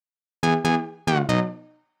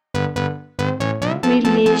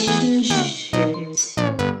Relationships.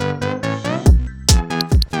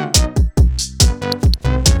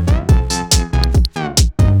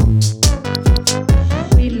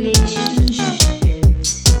 Relationships.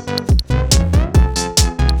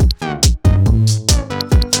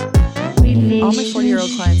 All my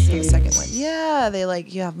 40-year-old clients do the second one. Yeah, they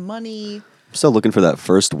like, you have money. I'm still looking for that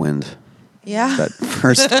first wind. Yeah. That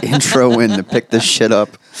first intro wind to pick this shit up.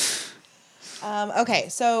 Okay,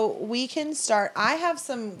 so we can start. I have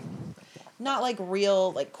some, not like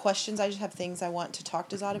real like questions. I just have things I want to talk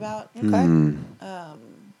to Zod about. Okay.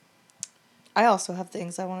 I also have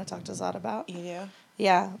things I want to talk to Zod about. You do?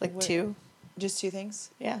 Yeah, like What- 2. Just 2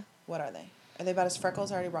 things? Yeah. What are they? Are they about his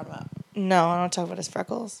freckles? I already brought them up. No, I don't talk about his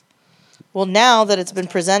freckles. Well, now that it's been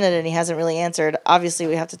presented and he hasn't really answered, obviously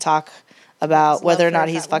we have to talk about His whether or love for not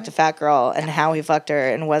a he's fat fucked a woman? fat girl and how he fucked her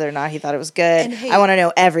and whether or not he thought it was good. And hey, I want to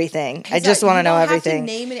know everything. I just want to know everything.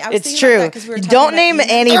 It's It's true. Don't name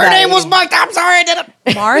anybody. Her name was Martha. I'm sorry, I did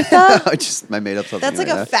it. Martha? I made up something. That's like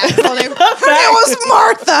a that. fat girl name. Her name was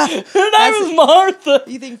Martha. Her name was Martha.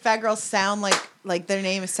 You think fat girls sound like their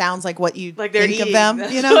name sounds like what you Like they're think of eating. them?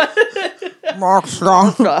 You know,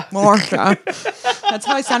 Martha. Martha. That's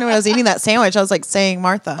how I sounded when I was eating that sandwich. I was like saying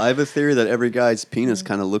Martha. I have a theory that every guy's penis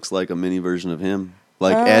kind of looks like a mini version of him.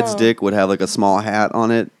 Like Ed's dick would have like a small hat on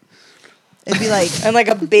it. It'd be like And like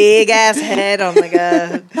a big ass head on like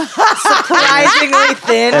a surprisingly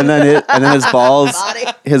thin. And then his balls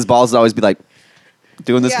would always be like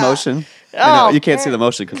doing this Yeah. motion. Oh, You can't see the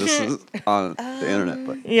motion because this is on the internet.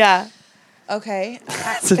 But Yeah. okay. a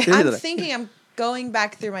theory I'm that I- thinking. I'm going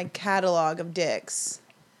back through my catalog of dicks.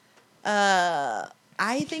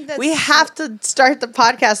 I think that We have to start the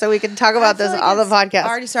podcast so we can talk about this on the podcast.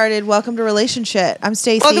 Already started. Welcome to Relationship. I'm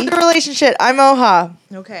Stacy. Welcome to Relationship. I'm Oha.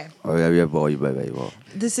 Okay. Oh yeah, boy, baby, boy.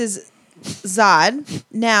 This is Zod.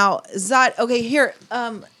 Now, Zod, okay, here,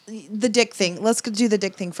 the dick thing. Let's do the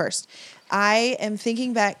dick thing first. I am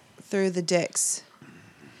thinking back through the dicks.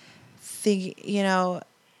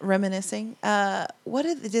 Reminiscing. What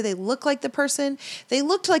did they look like the person? They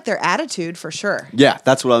looked like their attitude for sure. Yeah,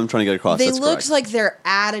 that's what I'm trying to get across. They That's looked correct. like their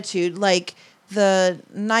attitude. Like the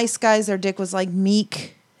nice guys, their dick was like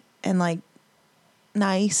meek and like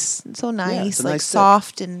nice. So nice. it's a like nice dick.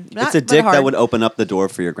 soft and It's not- a but dick that hard. would open up the door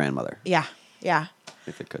for your grandmother Yeah. Yeah.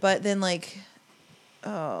 if it could. But then like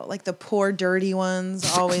the poor dirty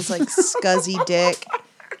ones, always like scuzzy dick.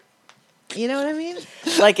 You know what I mean?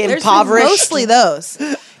 Like There's been impoverished. mostly those.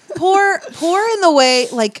 Poor in the way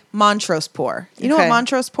like Montrose poor. You know what Okay.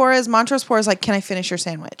 Montrose poor is? Montrose poor is like, can I finish your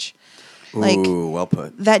sandwich? Like Ooh, well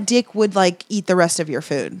put. that dick would like eat the rest of your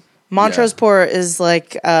food. Montrose Yeah. Poor is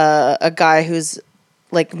like a guy whose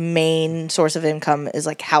like main source of income is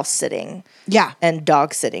like house sitting Yeah. and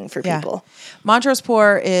dog sitting for Yeah. people. Montrose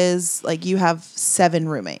poor is like you have 7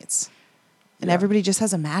 roommates and Yeah. everybody just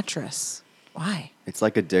has a mattress. Why? It's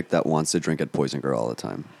like a dick that wants to drink at Poison Girl all the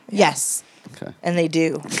time. Yes. Okay. And they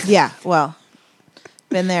do. Yeah. Well,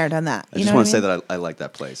 been there, done that. I just want to say that I like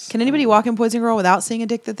that place. Can anybody walk in Poison Girl without seeing a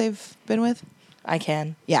dick that they've been with? I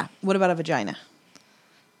can. Yeah. What about a vagina?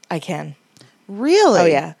 I can. Really? Oh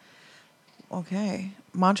yeah. Okay.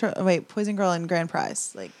 Poison Girl and Grand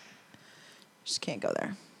Prize. Like, just can't go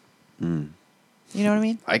there. You know what I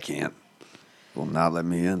mean? I can't. Will not let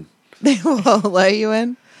me in. They won't let you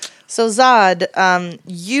in. So Zod,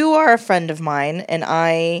 you are a friend of mine, and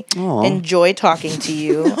I Aw. enjoy talking to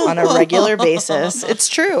you on a regular basis. It's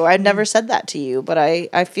true. I've never said that to you, but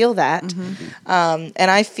I feel that. And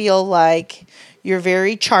I feel like you're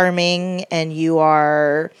very charming, and you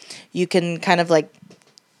can kind of like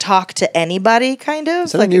talk to anybody, kind of.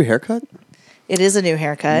 Is that like a new haircut? It is a new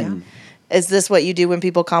haircut. Is this what you do when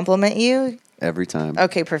people compliment you? Every time.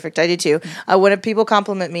 Okay, perfect. I do too. When people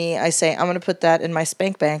compliment me, I say, I'm going to put that in my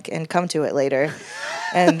spank bank and come to it later.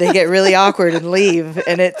 And they get really awkward and leave.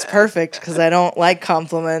 And it's perfect because I don't like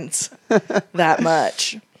compliments that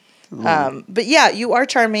much. But yeah, you are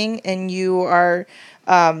charming and you are,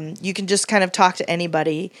 you can just kind of talk to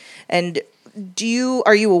anybody. And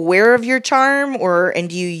are you aware of your charm and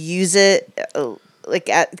do you use it?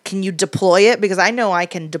 Can you deploy it? Because I know I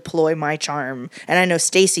can deploy my charm, and I know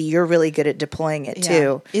Stacy, you're really good at deploying it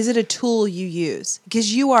too. Is it a tool you use?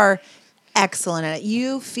 Because you are excellent at it.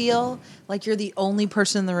 You feel like you're the only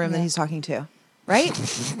person in the room that he's talking to, right?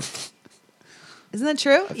 Isn't that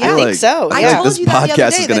true? I think so. I Yeah. Like told this you that the other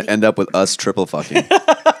podcast day is going that- to end up with us triple fucking.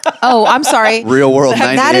 Oh, I'm sorry. Real world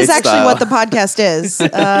 98 That is actually style. what the podcast is.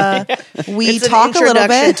 We It's talk a an little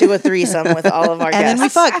introduction bit, to a threesome with all of our and then we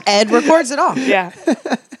guests. fuck. Ed records it all. Yeah.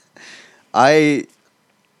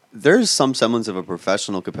 There's some semblance of a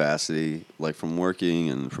professional capacity, like from working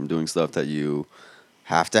and from doing stuff that you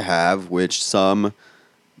have to have, which some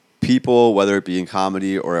people, whether it be in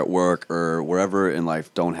comedy or at work or wherever in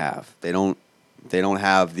life, don't have. They don't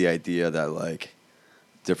have the idea that like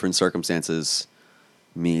different circumstances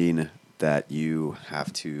mean that you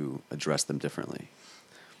have to address them differently,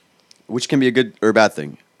 which can be a good or a bad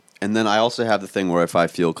thing. And then I also have the thing where if I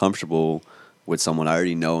feel comfortable with someone I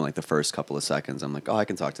already know in like the first couple of seconds, I'm like, oh, I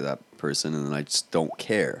can talk to that person, and then I just don't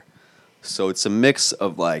care. So it's a mix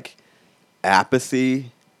of like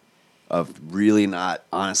apathy, of really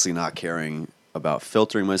honestly not caring about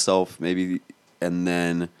filtering myself, maybe, and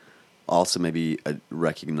then also maybe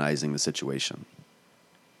recognizing the situation.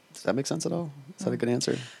 Does that make sense at all? Is that a good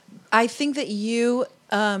answer? I think that you,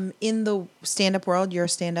 in the stand-up world, you're a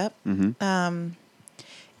stand-up. Mm-hmm.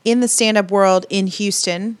 In the stand-up world in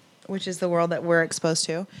Houston, which is the world that we're exposed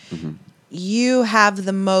to, Mm-hmm. you have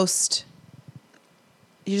the most.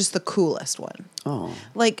 You're just the coolest one. Oh.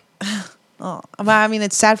 Like, I mean,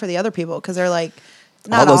 it's sad for the other people because they're like,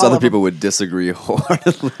 not all those other of them. people would disagree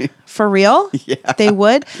wholeheartedly. For real? Yeah. They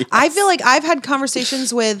would? Yes. I feel like I've had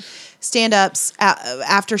conversations with stand-ups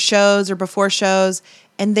after shows or before shows,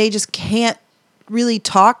 and they just can't really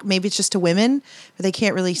talk. Maybe it's just to women, but they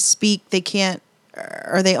can't really speak. They can't,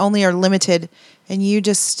 or they only are limited. And you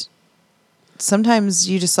just, sometimes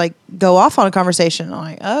you just like go off on a conversation. I'm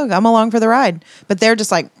like, oh, I'm along for the ride. But they're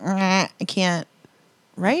just like, I can't,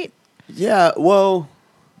 right? Yeah, well,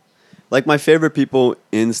 like my favorite people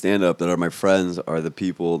in stand-up that are my friends are the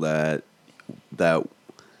people that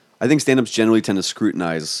I think stand-ups generally tend to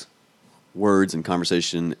scrutinize words and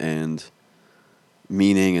conversation and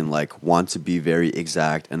meaning and like want to be very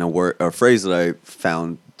exact. And a phrase that I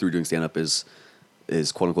found through doing stand-up is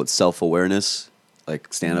quote unquote self-awareness.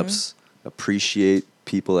 Like stand-ups appreciate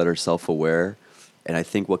people that are self-aware. And I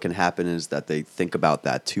think what can happen is that they think about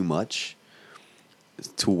that too much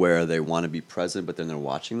to where they want to be present, but then they're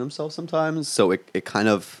watching themselves sometimes. So it kind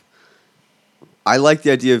of, I like the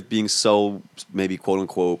idea of being so maybe quote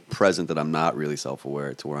unquote present that I'm not really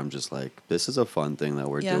self-aware, to where I'm just like, this is a fun thing that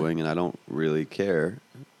we're doing and I don't really care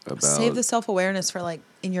about. Save the self-awareness for like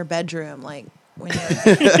in your bedroom, like when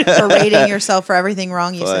you're berating yourself for everything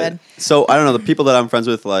wrong you said. So I don't know, the people that I'm friends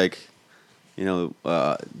with, like, you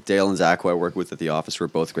know, Dale and Zach, who I work with at the office, we're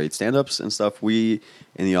both great stand-ups and stuff. We,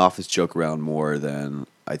 in the office, joke around more than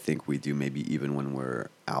I think we do maybe even when we're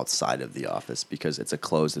outside of the office, because it's a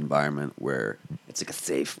closed environment where it's like a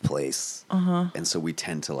safe place. And so we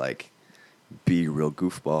tend to, like, be real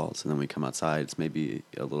goofballs, and then we come outside, it's maybe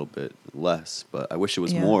a little bit less. But I wish it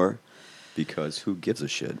was more, because who gives a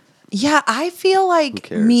shit? Yeah, I feel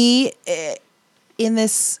like me in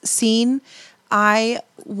this scene, I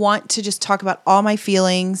want to just talk about all my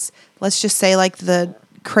feelings. Let's just say like the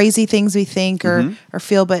crazy things we think or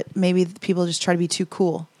feel, but maybe people just try to be too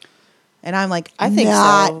cool. And I'm like, I think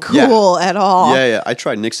not cool at all. Yeah. I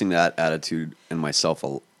tried nixing that attitude in myself,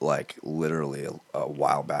 like literally a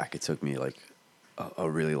while back. It took me like a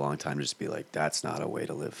really long time to just be like, that's not a way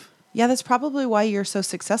to live. Yeah, that's probably why you're so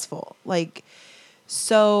successful. Like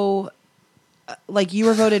you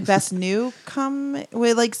were voted best newcomer.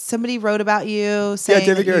 Like somebody wrote about you saying,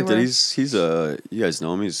 David Garrett did. He's you guys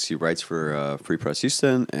know him. He writes for Free Press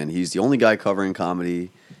Houston, and he's the only guy covering comedy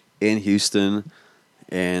in Houston.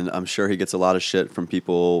 And I'm sure he gets a lot of shit from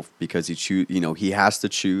people because he has to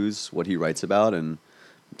choose what he writes about, and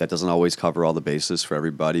that doesn't always cover all the bases for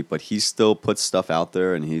everybody. But he still puts stuff out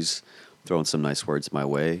there, and he's throwing some nice words my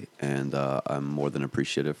way, and I'm more than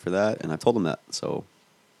appreciative for that. And I told him that, so.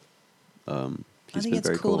 I think it's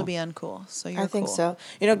cool to be uncool. So you're I think cool. so.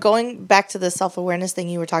 You know, going back to the self-awareness thing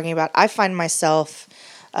you were talking about, I find myself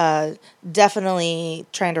definitely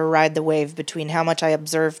trying to ride the wave between how much I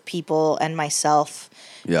observe people and myself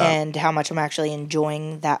and how much I'm actually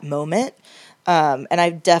enjoying that moment. And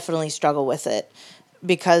I definitely struggle with it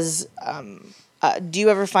because do you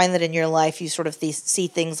ever find that in your life you sort of see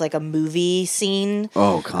things like a movie scene?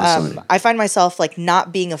 Oh, constantly. I find myself like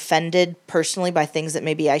not being offended personally by things that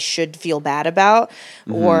maybe I should feel bad about,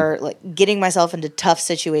 or like getting myself into tough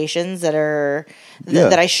situations that are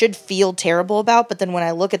that I should feel terrible about. But then when I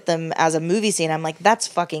look at them as a movie scene, I'm like, that's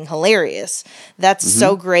fucking hilarious. That's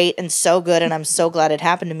so great and so good, and I'm so glad it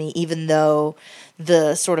happened to me, even though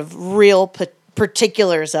the sort of real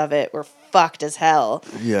particulars of it were fucked as hell.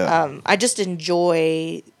 I just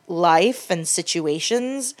enjoy life and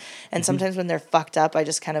situations, and sometimes when they're fucked up, I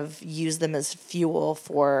just kind of use them as fuel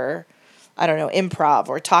for, I don't know, improv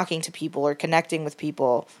or talking to people or connecting with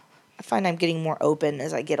people. I find I'm getting more open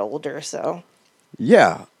as I get older, so.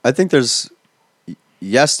 Yeah, I think there's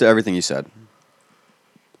yes to everything you said.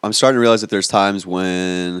 I'm starting to realize that there's times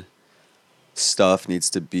when stuff needs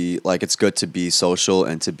to be like, it's good to be social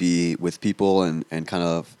and to be with people and kind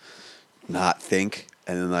of not think.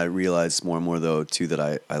 And then I realized more and more though too that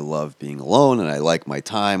I love being alone and I like my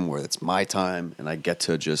time where it's my time and I get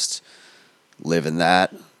to just live in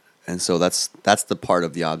that. And so that's the part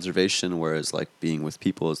of the observation, whereas like being with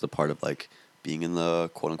people is the part of like being in the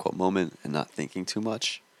quote unquote moment and not thinking too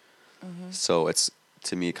much. So it's,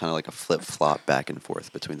 to me, kind of like a flip flop back and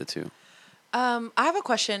forth between the two. I have a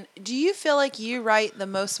question. Do you feel like you write the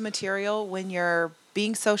most material when you're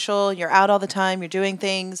being social, you're out all the time, you're doing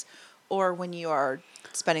things, or when you are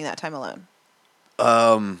spending that time alone?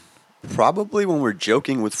 Probably when we're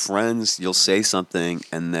joking with friends, you'll say something,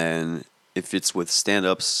 and then if it's with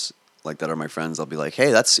stand-ups like that are my friends, I'll be like,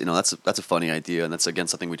 "Hey, that's a funny idea," and that's again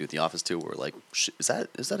something we do at the office too. Where we're like, is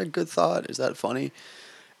that a good thought? Is that funny?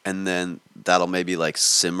 And then that'll maybe like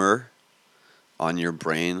simmer on your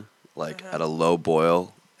brain like at a low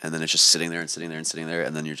boil, and then it's just sitting there and sitting there and sitting there,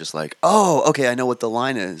 and then you're just like, "Oh, okay, I know what the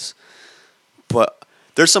line is." But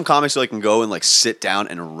there's some comics who like can go and like sit down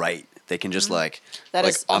and write. They can just That like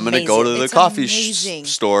is I'm gonna go to amazing. the It's coffee amazing.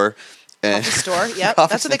 store. And Coffee store? Yep.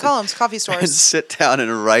 coffee That's what they call them, coffee and stores. sit down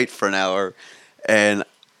and write for an hour. And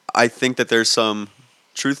I think that there's some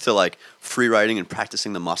truth to like free writing and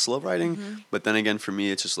practicing the muscle of writing. But then again, for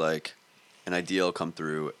me, it's just like an idea will come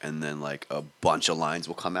through and then like a bunch of lines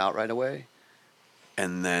will come out right away.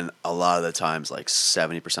 And then a lot of the times, like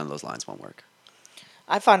 70% of those lines won't work.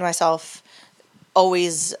 I find myself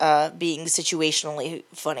always being situationally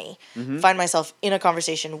funny. Find myself in a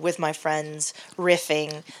conversation with my friends,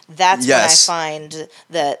 riffing. That's Yes. when I find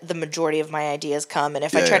that the majority of my ideas come. And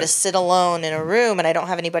if I Yeah, try yeah. to sit alone in a room and I don't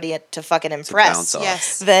have anybody to fucking bounce impress, off.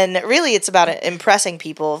 Yes. then really it's about impressing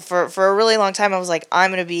people. For a really long time, I was like,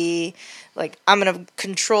 I'm going to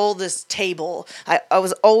control this table. I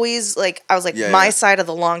was always like, Yeah, my yeah. side of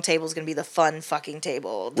the long table is going to be the fun fucking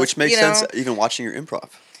table. Which makes sense even watching your improv.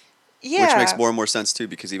 Yeah. Which makes more and more sense too,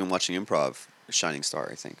 because even watching improv, Shining Star,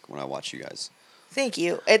 I think, when I watch you guys. Thank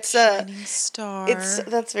you. It's Shining star.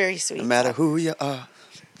 that's very sweet. No matter who you are,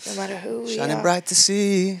 No matter who we shining are. bright to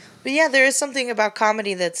see. But yeah, there is something about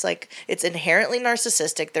comedy that's like, it's inherently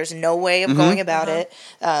narcissistic. There's no way of going about it.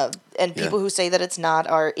 And people who say that it's not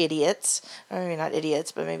are idiots. Or maybe not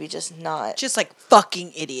idiots, but maybe just not. Just like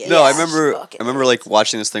fucking idiot. No, I Yeah, remember fucking like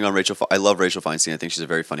watching this thing on Rachel. I love Rachel Feinstein. I think she's a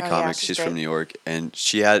very funny Oh, comic. yeah, she's she's from great. New York, and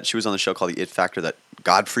she was on the show called The It Factor that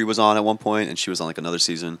Godfrey was on at one point, and she was on like another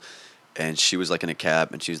season, and she was like in a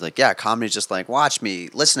cab, and she was like, "Yeah, comedy's just like watch me,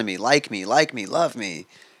 listen to me, like me, love me."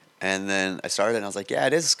 And then I started, and I was like, "Yeah,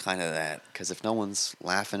 it is kind of that, because if no one's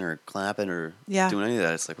laughing or clapping or doing any of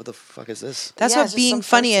that, it's like, what the fuck is this?" That's Yeah, what it's just being some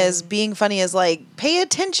funny is. person. Being funny is like, pay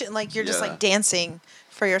attention. Like you're just Yeah. like dancing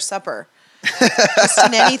for your supper. Just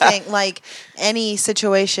in anything, like any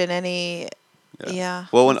situation, any. Yeah.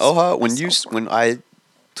 Well, when That's so when I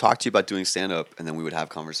talked to you about doing stand up, and then we would have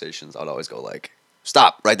conversations, I'd always go like,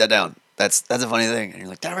 "Stop, write that down. That's a funny thing." And you're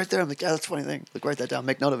like, "That right there." I'm like, "Yeah, that's a funny thing. Like, write that down.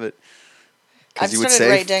 Make note of it." Because you would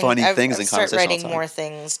say funny things in I've started conversation all the writing time. more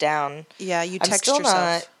things down. Yeah, you I'm text still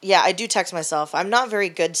yourself. not. Yeah, I do text myself. I'm not very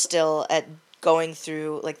good still at going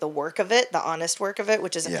through like the work of it, the honest work of it,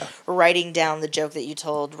 which is Yeah. writing down the joke that you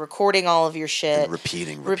told, recording all of your shit, And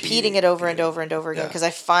repeating it over and over and over again. Yeah. Because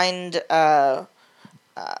I find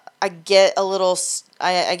I get a little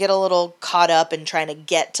I get a little caught up in trying to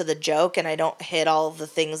get to the joke, and I don't hit all of the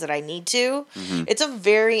things that I need to. Mm-hmm. It's a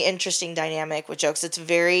very interesting dynamic with jokes. It's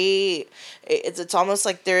almost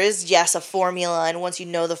like there is, yes, a formula, and once you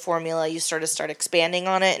know the formula, you sort of start expanding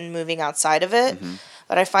on it and moving outside of it. Mm-hmm.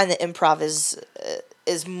 But I find that improv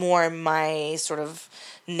is more my sort of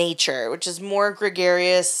nature, which is more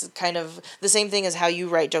gregarious, kind of the same thing as how you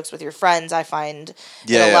write jokes with your friends. I find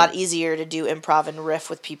it a lot easier to do improv and riff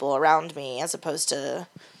with people around me as opposed to.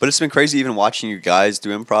 But it's been crazy even watching you guys do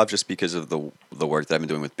improv, just because of the work that I've been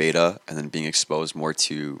doing with Beta, and then being exposed more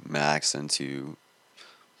to Max and to,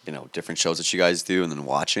 different shows that you guys do, and then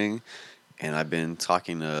watching. And I've been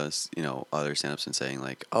talking to other stand-ups and saying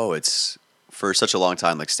like, oh, it's for such a long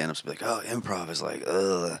time, like stand-ups will be like, oh, improv is like,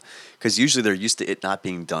 ugh. Because usually they're used to it not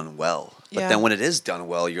being done well. But Yeah. then when it is done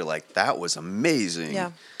well, you're like, that was amazing.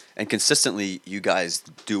 Yeah. And consistently, you guys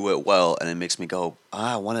do it well, and it makes me go,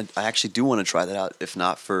 I actually do want to try that out, if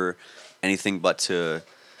not for anything but to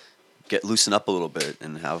loosen up a little bit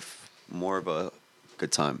and have more of a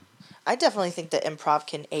good time. I definitely think that improv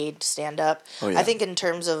can aid stand up. Oh, yeah. I think in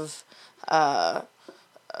terms of kind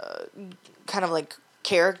of like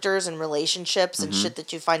characters and relationships and shit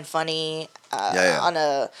that you find funny Yeah.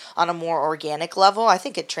 on a more organic level, I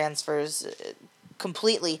think it transfers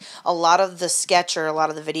completely. A lot of the sketch or a lot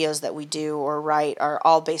of the videos that we do or write are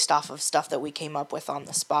all based off of stuff that we came up with on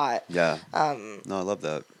the spot. Yeah. No, I love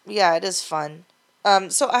that. Yeah, it is fun.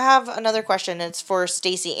 So I have another question. It's for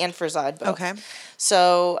Stacy and for Zod both. Okay.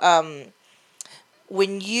 So,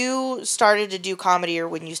 when you started to do comedy or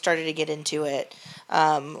when you started to get into it,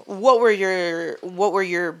 what were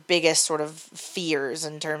your biggest sort of fears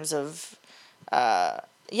in terms of,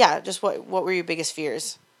 just what were your biggest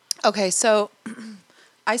fears? Okay, so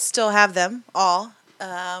I still have them all.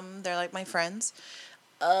 They're like my friends.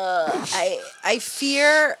 I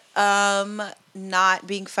fear not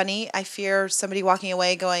being funny. I fear somebody walking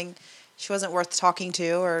away going, she wasn't worth talking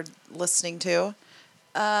to or listening to.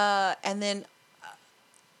 And then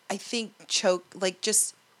I think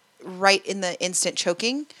just right in the instant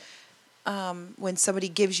choking. When somebody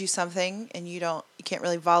gives you something and you can't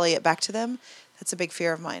really volley it back to them, that's a big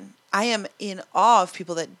fear of mine. I am in awe of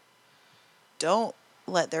people that don't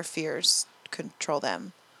let their fears control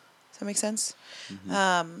them. Does that make sense?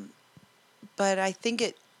 Mm-hmm. But I think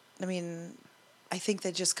I think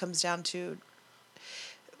that just comes down to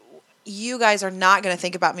you guys are not going to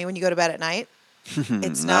think about me when you go to bed at night.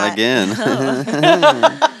 It's Not again.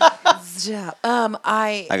 Yeah.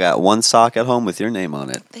 I got one sock at home with your name on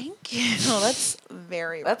it. Thank you. That's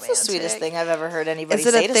very That's romantic. the sweetest thing I've ever heard anybody Is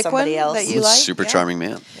it say a to thick somebody one else. that you like? Super Yeah. charming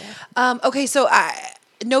man. Okay, so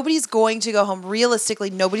nobody's going to go home. Realistically,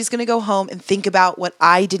 nobody's going to go home and think about what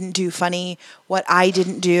I didn't do funny, what I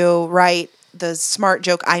didn't do right, the smart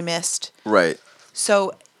joke I missed. Right.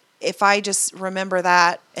 So if I just remember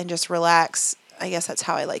that and just relax, I guess that's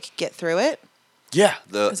how I get through it. Yeah,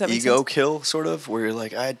 Does the that make ego sense? kill sort of, where you're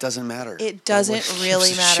like, it doesn't matter. It doesn't Nobody really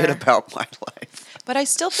gives a matter. Shit about my life. But I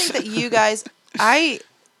still think that you guys, I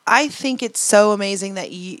think it's so amazing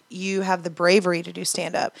that you have the bravery to do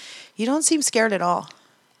stand up. You don't seem scared at all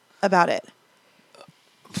about it.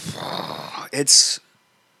 It's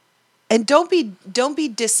And don't be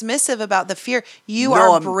dismissive about the fear. You No, are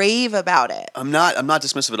I'm- brave about it. I'm not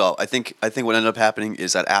dismissive at all. I think what ended up happening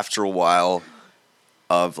is that after a while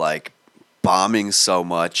of bombing so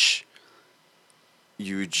much,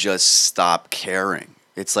 you just stop caring.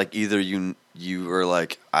 It's like either you are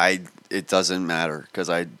like, it doesn't matter because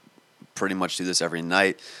I pretty much do this every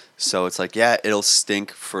night. So it's like, yeah, it'll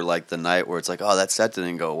stink for the night where it's like, oh, that set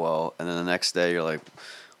didn't go well, and then the next day you're like,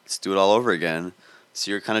 let's do it all over again.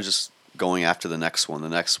 So you're kind of just going after the next one.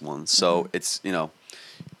 So it's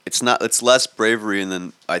it's less bravery and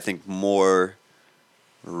then I think more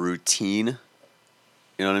routine.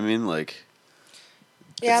 You know what I mean?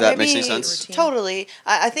 Yeah, if that makes maybe any sense. Totally.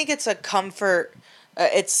 I think it's a comfort.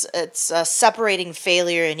 It's separating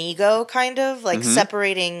failure and ego, kind of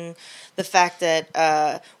separating the fact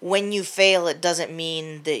that when you fail, it doesn't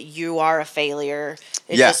mean that you are a failure.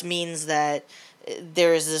 It just means that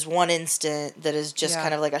there is this one instant that is just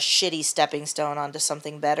kind of like a shitty stepping stone onto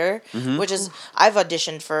something better, which is, I've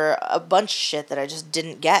auditioned for a bunch of shit that I just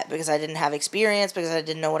didn't get because I didn't have experience, because I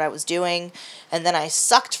didn't know what I was doing. And then I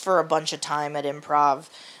sucked for a bunch of time at improv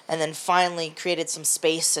and then finally created some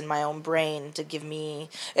space in my own brain to give me,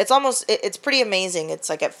 it's pretty amazing. It's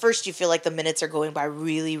like at first you feel like the minutes are going by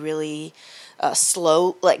really, really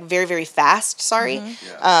slow, very, very fast, sorry.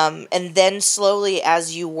 And then slowly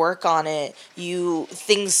as you work on it,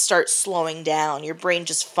 things start slowing down. Your brain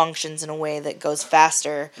just functions in a way that goes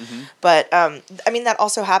faster. But, that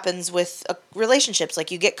also happens with relationships.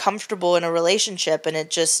 You get comfortable in a relationship and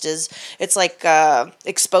it just is, it's like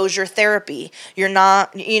exposure therapy. You're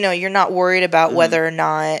not worried about whether or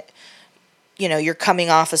not, you're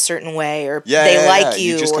coming off a certain way or they like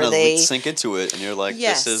you, You just or kind they of sink into it, and you're like,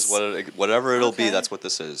 Yes. this is whatever it'll be. Okay. That's what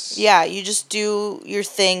this is. Yeah, you just do your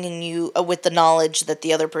thing, and you with the knowledge that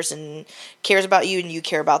the other person cares about you and you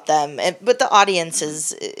care about them. But the audience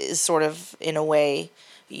is sort of, in a way,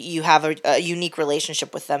 you have a unique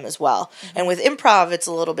relationship with them as well. And with improv, it's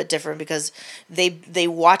a little bit different because they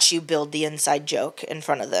watch you build the inside joke in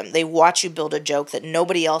front of them. They watch you build a joke that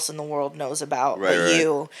nobody else in the world knows about but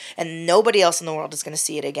you, and nobody else in the world is going to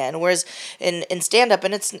see it again. Whereas in stand-up,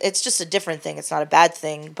 and it's just a different thing. It's not a bad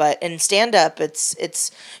thing, but in stand-up,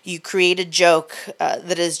 it's you create a joke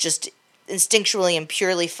that is just instinctually and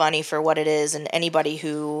purely funny for what it is, and anybody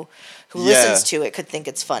who listens to it could think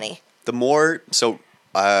it's funny.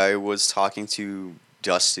 I was talking to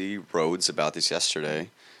Dusty Rhodes about this yesterday,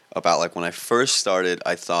 about when I first started,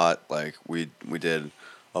 I thought we did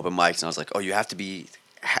open mics and I was like, oh, you have to be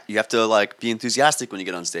enthusiastic when you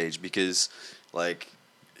get on stage because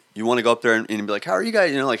you want to go up there and be like, how are you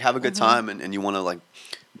guys? Have a good time and you want to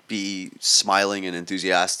be smiling and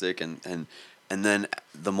enthusiastic and And then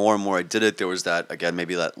the more and more I did it, there was that, again,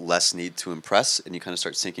 maybe that less need to impress, and you kind of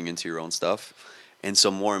start sinking into your own stuff. And so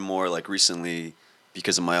more and more, like recently,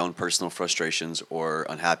 because of my own personal frustrations or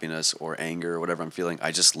unhappiness or anger or whatever I'm feeling,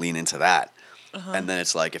 I just lean into that. And then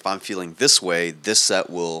it's like, if I'm feeling this way, this set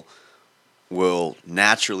will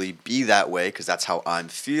naturally be that way because that's how I'm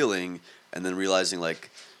feeling. And then realizing, like,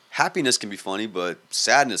 happiness can be funny, but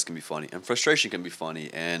sadness can be funny, and frustration can be funny,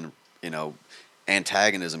 and,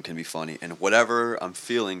 antagonism can be funny. And whatever I'm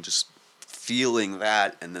feeling, just feeling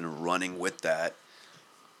that and then running with that.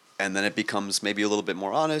 And then it becomes maybe a little bit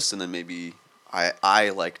more honest, and then maybe I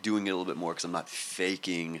like doing it a little bit more because I'm not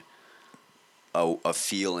faking a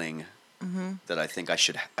feeling that I think I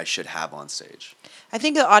should have on stage. I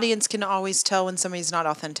think the audience can always tell when somebody's not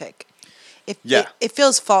authentic. Yeah. It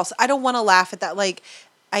feels false. I don't want to laugh at that. Like,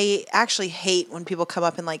 I actually hate when people come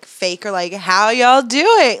up and like fake or like, how y'all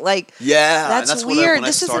doing? Like, Yeah, and that's when weird. I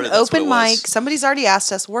This is started, an that's what open it was. mic. Somebody's already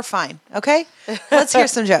asked us. We're fine. Okay, let's hear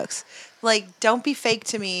some jokes. Like, don't be fake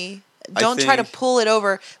to me. Don't try to think- pull it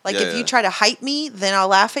over. Like, Yeah, if you yeah. try to hype me, then I'll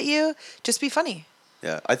laugh at you. Just be funny.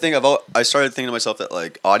 Yeah, I think I started thinking to myself that,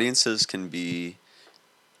 like, audiences can be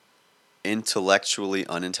intellectually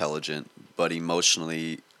unintelligent, but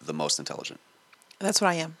emotionally the most intelligent. That's what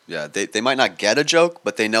I am. Yeah, they might not get a joke,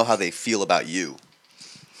 but they know how they feel about you.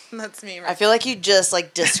 That's me. I feel like you just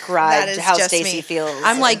like That described is how just Stacey me. feels.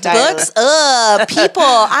 I'm like, entirely. books, people,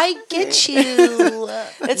 I get you.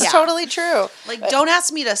 It's Yeah. totally true. Like, don't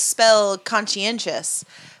ask me to spell conscientious,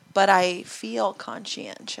 but I feel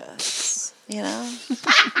conscientious, you know?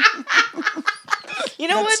 You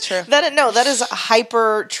know That's what? true. That is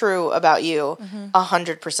hyper true about you,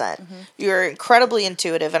 100%. You're incredibly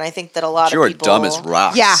intuitive, and I think that a lot You of are people. dumb as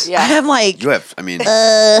rocks. Yeah. Yeah. I'm like, You have, I mean,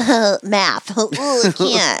 math. Ooh, I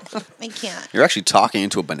can't. I can't. you're actually talking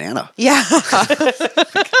into a banana. Yeah.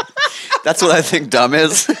 That's what I think dumb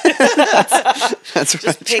is. That's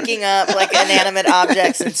right. Picking up like inanimate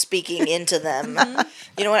objects and speaking into them.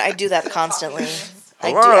 You know what? I do that constantly.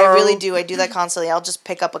 I really do. I do that constantly. I'll just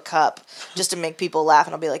pick up a cup just to make people laugh,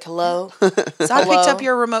 and I'll be like, "Hello." Zod picked up Hello?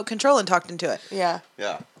 your remote control and talked into it. Yeah,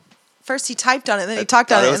 Yeah. First he typed on it, then he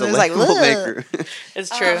talked on it, and then it was like, label "Ugh." maker. it's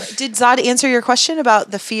true. Did Zod answer your question about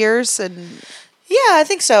the fears and Yeah, I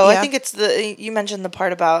think so. I Yeah. think it's you mentioned the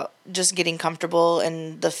part about just getting comfortable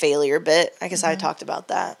and the failure bit. I guess I talked about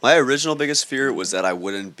that. My original biggest fear was that I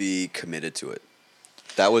wouldn't be committed to it.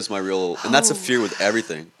 That was my real, and that's a fear with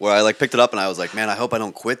everything. Where I like picked it up and I was like, man, I hope I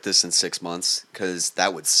don't quit this in 6 months because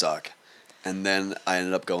that would suck. And then I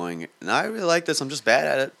ended up going, no, I really like this. I'm just bad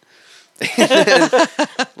at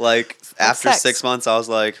it. Like after sex. 6 months, I was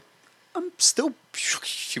like, I'm still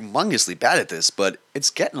humongously bad at this, but it's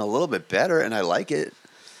getting a little bit better, and I like it.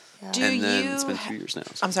 do And then you it's been 2 years now.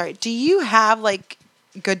 So I'm sorry. Do you have like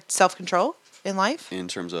good self-control in life? in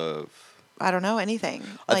terms of, I don't know, anything.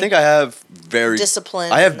 I think I have very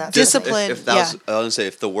Discipline I have and that Discipline, If that was, yeah. I was gonna say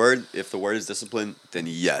if the word is discipline, then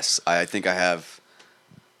yes, I think I have.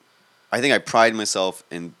 I think I pride myself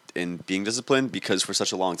in being disciplined because for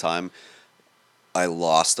such a long time, I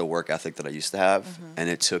lost the work ethic that I used to have, and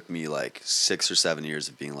it took me like 6 or 7 years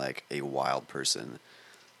of being like a wild person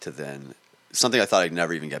to then something I thought I'd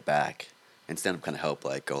never even get back. And stand-up kind of helped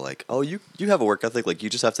like go like, oh, you have a work ethic, like you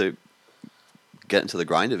just have to get into the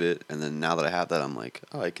grind of it. And then now that I have that, I'm like,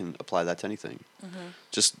 oh, I can apply that to anything.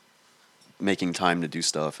 Just making time to do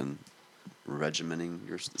stuff and regimenting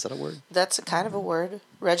your, is that a word? That's a kind of a word.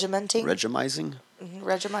 Regimenting. Regimizing?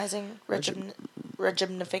 Regimizing.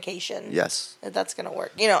 Regimnification. Yes. That's gonna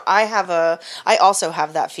work. You know, I also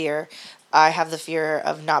have that fear. I have the fear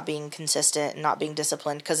of not being consistent and not being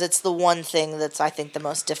disciplined because it's the one thing that's I think the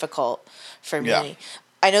most difficult for me. Yeah.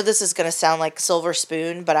 I know this is gonna sound like silver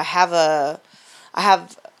spoon, but I have a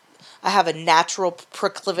natural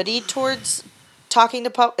proclivity towards talking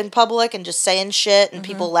to in public and just saying shit and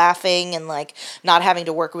people laughing and like not having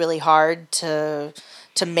to work really hard to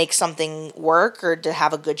make something work or to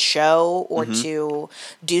have a good show or to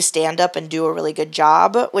do stand up and do a really good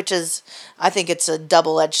job, which is I think it's a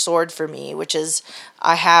double-edged sword for me, which is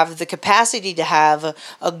I have the capacity to have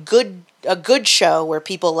a good show where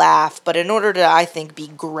people laugh, but in order to I think be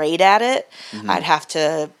great at it, I'd have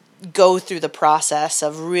to go through the process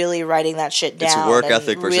of really writing that shit down. It's work and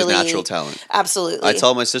ethic versus really- natural talent. Absolutely. I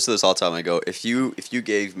tell my sister this all the time. I go, if you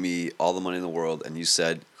gave me all the money in the world and you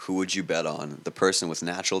said, who would you bet on? The person with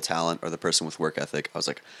natural talent or the person with work ethic? I was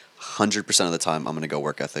like, 100% of the time, I'm going to go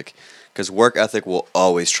work ethic. Because work ethic will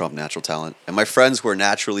always trump natural talent. And my friends who are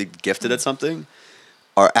naturally gifted at something,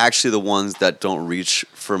 are actually the ones that don't reach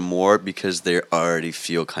for more because they already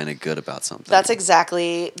feel kind of good about something. That's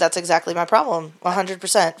exactly my problem.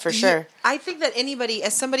 100% for sure. I think that anybody,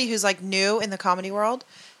 as somebody who's like new in the comedy world,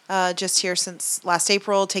 just here since last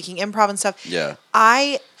April, taking improv and stuff. Yeah.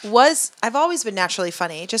 I've always been naturally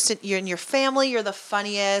funny. You're in your family, you're the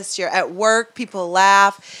funniest. You're at work, people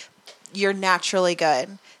laugh. You're naturally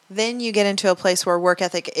good. Then you get into a place where work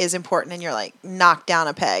ethic is important, and you're like knocked down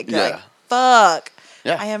a peg. You're like, fuck.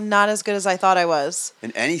 Yeah. I am not as good as I thought I was.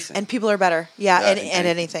 In anything. And people are better. Yeah, Yeah, and in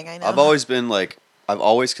anything. I know. I've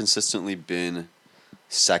always consistently been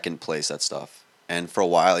second place at stuff. And for a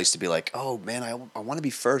while, I used to be like, oh man, I want to be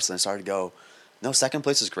first. And I started to go, no, second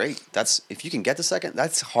place is great. If you can get to second,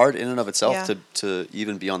 that's hard in and of itself Yeah. to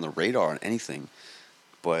even be on the radar on anything.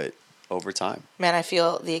 But over time. Man, I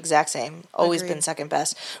feel the exact same. Always Agreed. been second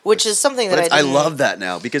best, which is something that But I I didn't- love that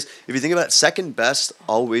now because if you think about it, second best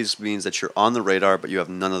always means that you're on the radar, but you have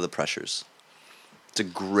none of the pressures. It's a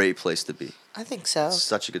great place to be. I think so.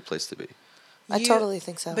 Such a good place to be. I totally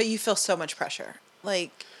think so. But you feel so much pressure.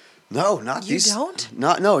 Like, No, not You these. don't?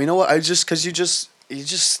 No. You know what? Because you just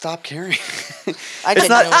stop caring. I it's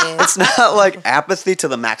not. genuinely- It's not like apathy to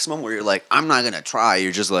the maximum where you're like, I'm not gonna try.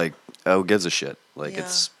 You're just like, oh, who gives a shit? Like Yeah.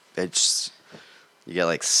 it's. You got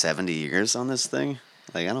like 70 years on this thing.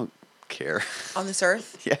 Like I don't care. on this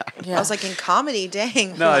earth. Yeah. Yeah. I was like, in comedy,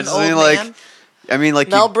 dang. No, I an just old mean like. man. I mean like.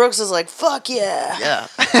 Mel Brooks is like, fuck yeah. Yeah.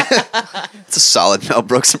 It's a solid Mel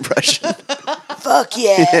Brooks impression. Fuck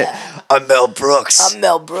yeah. I'm Mel Brooks. I'm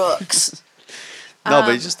Mel Brooks. No,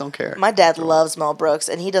 but you just don't care. My dad loves Mel Brooks,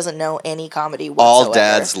 and he doesn't know any comedy whatsoever. All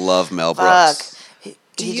dads love Mel Fuck. Brooks.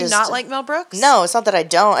 Do He you just- not like Mel Brooks? No, it's not that I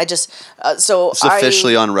don't. I just It's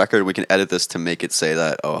officially on record. We can edit this to make it say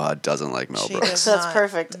that Ohad doesn't like Mel She Brooks. does. That's not.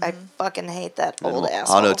 perfect. I fucking hate that old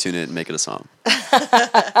asshole. Auto tune it and make it a song.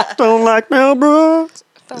 Don't like Mel Brooks.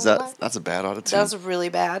 Is Don't that like- that's a bad auto tune? That was really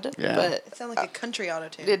bad. Yeah. But It sounded like a country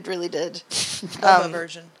auto-tune. it really did. Love a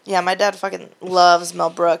version. Yeah, my dad fucking loves Mel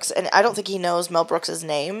Brooks, and I don't think he knows Mel Brooks'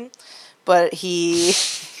 name, but he.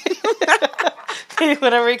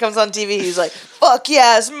 Whenever he comes on TV, he's like, "Fuck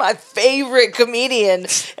yeah, it's my favorite comedian,"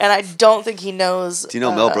 and I don't think he knows. Do you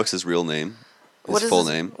know Mel Brooks' real name? His full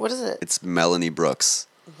name? What is it? It's Melanie Brooks.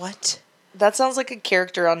 What? That sounds like a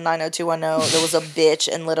character on 90210 that was a bitch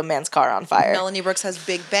and lit a man's car on fire. Melanie Brooks has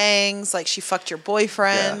big bangs. Like, she fucked your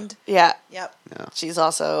boyfriend. Yeah, Yep. Yeah. she's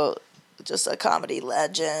also just a comedy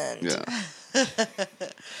legend. Yeah.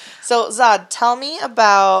 So Zod, tell me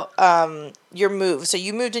about your move. So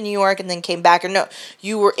you moved to New York and then came back, or no?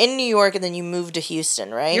 You were in New York and then you moved to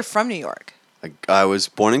Houston, right? You're from New York. I was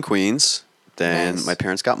born in Queens. Then Nice. my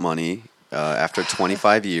parents got money. After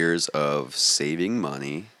 25 years of saving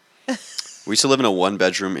money, we used to live in a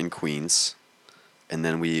 1-bedroom in Queens. And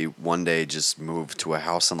then we one day just moved to a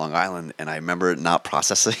house in Long Island. And I remember not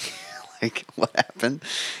processing like what happened.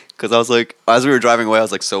 Because I was like, as we were driving away, I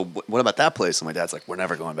was like, so what about that place? And my dad's like, we're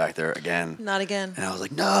never going back there again. Not again. And I was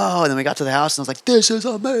like, no. And then we got to the house and I was like, this is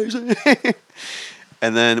amazing.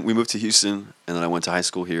 And then we moved to Houston. And then I went to high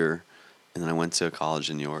school here. And then I went to college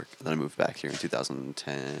in New York. And then I moved back here in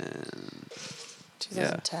 2010.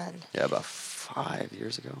 2010. Yeah, about 5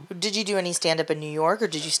 years ago. Did you do any stand up in New York, or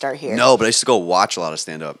did you start here? No, but I used to go watch a lot of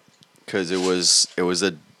stand up because it was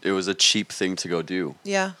a cheap thing to go do.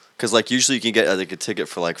 Yeah. Because like usually you can get like a ticket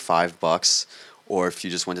for like $5, or if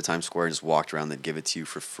you just went to Times Square and just walked around, they'd give it to you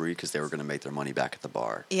for free because they were going to make their money back at the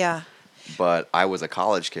bar. Yeah. But I was a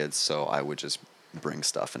college kid, so I would just bring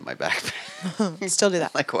stuff in my backpack, Still do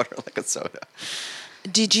that. like order like a soda.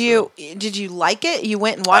 Did you like it? You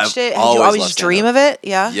went and watched I've it? Did you always always loved dream stand-up. of it?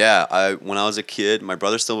 Yeah. Yeah, when I was a kid, my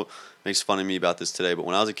brother still makes fun of me about this today. But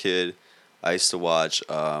when I was a kid, I used to watch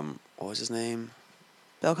what was his name?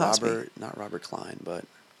 Bill Cosby. Not Robert Klein, but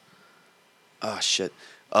oh shit.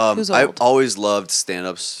 Who's I old? always loved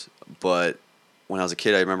stand-ups, but when I was a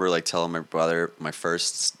kid, I remember like telling my brother my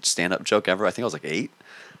first stand-up joke ever. I think I was like 8,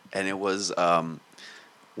 and it was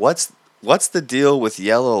what's the deal with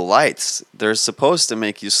yellow lights? They're supposed to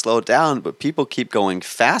make you slow down, but people keep going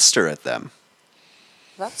faster at them.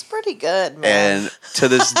 That's pretty good, man. And to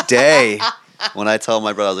this day, when I tell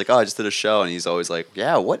my brother, I was like, oh, I just did a show. And he's always like,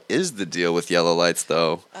 yeah, what is the deal with yellow lights,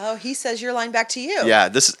 though? Oh, he says your line back to you. Yeah,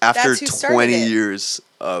 this is after That's who started 20 it. years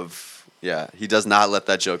of, yeah, he does not let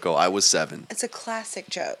that joke go. I was 7. It's a classic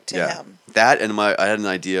joke to Yeah. him. That and I had an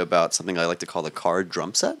idea about something I like to call the car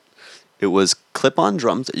drum set. It was clip-on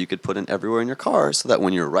drums that you could put in everywhere in your car so that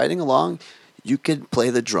when you're riding along, you could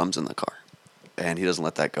play the drums in the car. And he doesn't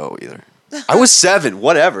let that go either. I was 7,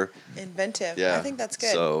 whatever. Inventive. Yeah. I think that's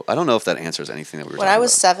good. So I don't know if that answers anything that we were When talking I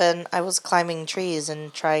was about. 7, I was climbing trees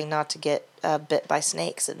and trying not to get bit by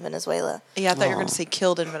snakes in Venezuela. Yeah, I thought you were going Oh. to say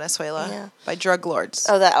killed in Venezuela Yeah. by drug lords.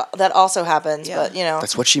 Oh, that also happens, Yeah. but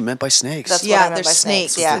That's what she meant by snakes. That's what I yeah, meant there's by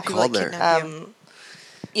snakes, snakes. yeah. The people that Called there. kidnap you.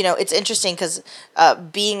 It's interesting because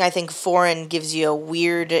being, I think, foreign gives you a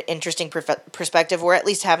weird, interesting perspective, or at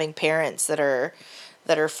least having parents that are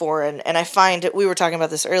foreign. And I find, we were talking about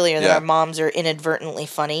this earlier, that Yeah. our moms are inadvertently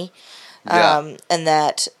funny. Yeah. And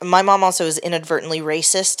that my mom also is inadvertently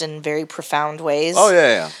racist in very profound ways. Oh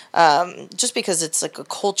yeah. Just because it's like a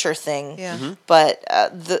culture thing. Yeah. Mm-hmm. But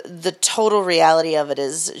the total reality of it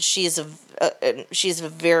is she's a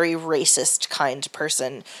very racist kind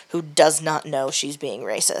person who does not know she's being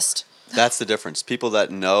racist. That's the difference. People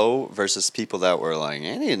that know versus people that were like,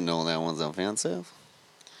 I didn't know that was offensive.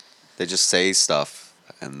 They just say stuff,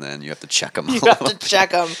 and then you have to check them. You have to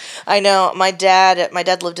check them. I know my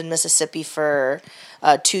dad lived in Mississippi for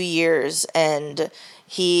 2 years, and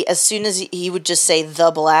as soon as he would just say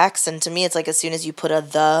the blacks, and to me it's like as soon as you put a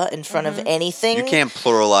the in front of anything, You can't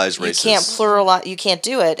pluralize races. you can't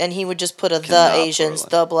do it, and he would just put the Cannot Asians, pluralize.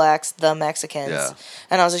 the blacks, the Mexicans, Yeah.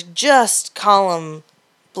 and I was like, just call them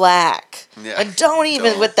black, Yeah. and don't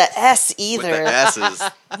even Don't. with the S With either. the S's.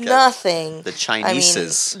 Nothing. The I mean,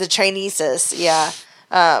 Chineses. the Chineses, yeah.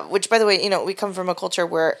 Which, by the way, we come from a culture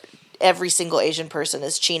where every single Asian person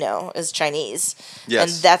is Chinese.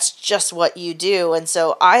 Yes. And that's just what you do. And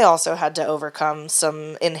so I also had to overcome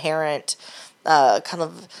some inherent kind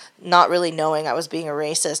of not really knowing I was being a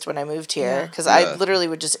racist when I moved here. Yeah. Because Yeah. I literally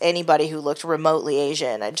would just, anybody who looked remotely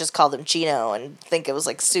Asian, I'd just call them Chino and think it was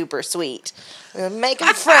like super sweet. Making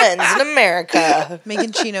friends in America.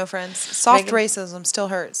 Making Chino friends. Soft Making- racism still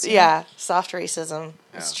hurts. Yeah, soft racism.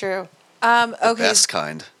 It's true. Okay. Best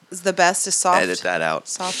kind. The best is soft. Edit that out.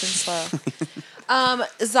 Soft and slow.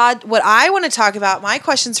 Zod, what I want to talk about, my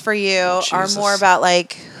questions for you are Jesus. more about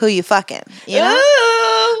like who you fucking, you know?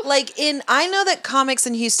 Ooh. Like I know that comics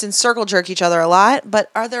in Houston circle jerk each other a lot, but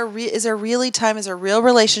is there real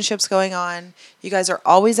relationships going on? You guys are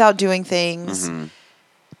always out doing things. Mm-hmm.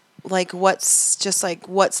 Like what's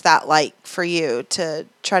that like for you to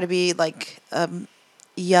try to be like a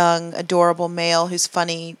young, adorable male who's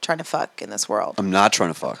funny trying to fuck in this world? I'm not trying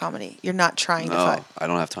to fuck. Comedy. You're not trying to No, fuck. I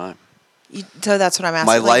don't have time. So that's what I'm asking.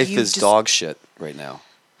 My Like, life you is just- dog shit right now.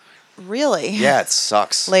 Really? Yeah, it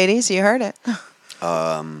sucks. Ladies, you heard it.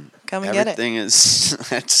 Come and get it. Everything is.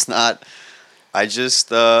 It's not. I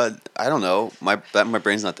just. I don't know. My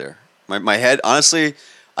brain's not there. My head. Honestly,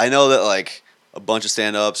 I know that like a bunch of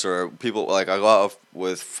stand-ups or people like I go out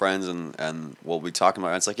with friends and we'll be talking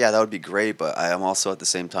about it. It's like, yeah, that would be great, but I am also at the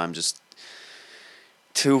same time just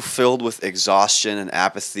too filled with exhaustion and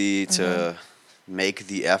apathy to make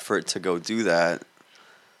the effort to go do that.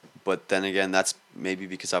 But then again, that's maybe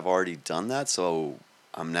because I've already done that, so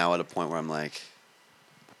I'm now at a point where I'm like,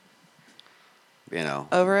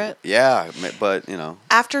 Over it? yeah, but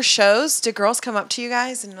After shows, do girls come up to you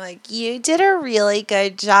guys and like, you did a really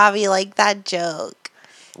good job. You like that joke.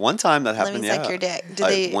 one time that Let happened. me Yeah, suck your dick. Did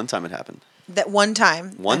they? one time it happened. That one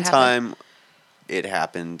time. One that happened? time, it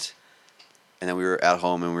happened, and then we were at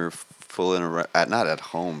home and we were fooling around. Not at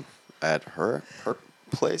home, at her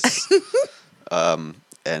place. And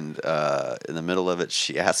in the middle of it,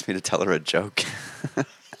 she asked me to tell her a joke.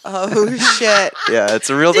 Oh shit! Yeah, it's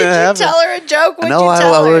a real thing Did that you happened. tell her a joke? What'd No, you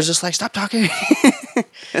tell I her? was just like, stop talking.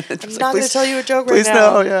 And then she I'm was not going to "Please- tell you a joke right Please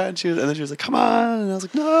now. no, yeah. And then she was like, come on. And I was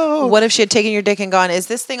like, no. What if she had taken your dick and gone? Is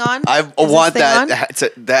this thing on? I Is this want thing on?"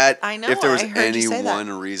 that. I know, If there was I heard you any say that. one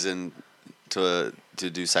reason to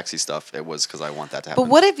do sexy stuff, it was because I want that to happen. But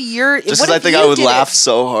what if you're? Just what because I if think you I would did laugh it?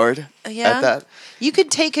 so hard Yeah. at that. You could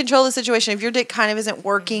take control of the situation. If your dick kind of isn't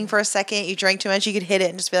working for a second, you drank too much, you could hit it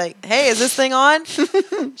and just be like, "Hey, is this thing on?"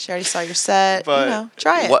 She already saw your set. But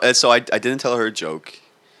Try it. So I didn't tell her a joke,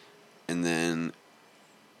 and then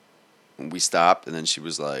we stopped, and then she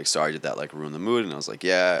was like, "Sorry, did that like ruin the mood?" And I was like,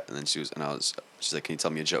 "Yeah." And then she's like, "Can you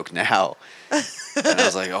tell me a joke now?" And I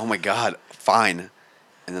was like, "Oh my god, fine."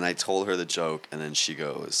 And then I told her the joke, and then she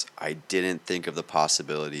goes, "I didn't think of the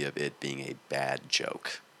possibility of it being a bad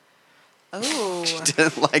joke." Oh,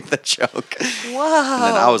 Didn't like the joke. whoa! And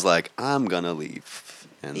then I was like, "I'm gonna leave."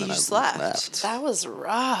 And You then just I left. That was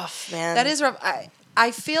rough, man. That is rough.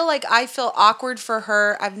 I feel like I feel awkward for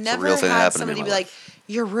her. I've never real thing that had happened to me in somebody my be like,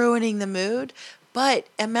 "You're ruining the mood." But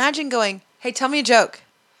imagine going, "Hey, tell me a joke."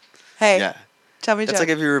 Hey, Yeah. tell me a That's joke.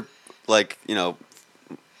 like if you're like,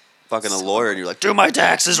 fucking a lawyer and you're like, do my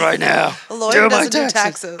taxes right now. A lawyer my doesn't do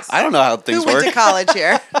taxes. I don't know how things Who went work. to college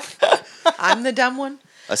here? I'm the dumb one.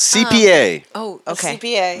 A CPA. Oh, A okay.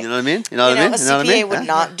 CPA. You know what I mean? You know what I mean? A You know what I CPA mean? would Huh?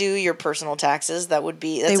 not do your personal taxes. That's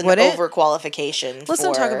They an wouldn't? overqualification. Let's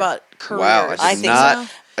not talk about careers. Wow, I think so.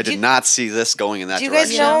 I did not see this going in that Do you guys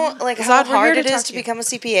direction. know like Zod, how we're here hard to it is talk to to you. become a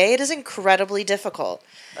CPA? It is incredibly difficult.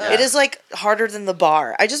 Yeah. It is like harder than the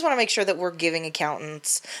bar. I just want to make sure that we're giving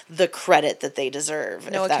accountants the credit that they deserve.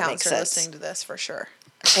 No if that accountants makes are sense. listening to this for sure.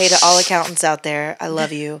 Hey, to all accountants out there, I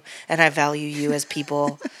love you and I value you as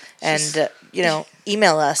people. And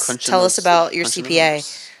email us. Crunching Tell us those- about your crunching the CPA.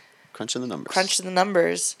 numbers. Crunching the numbers. Crunch the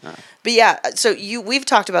numbers. But yeah, so we've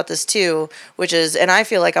talked about this too, which is, and I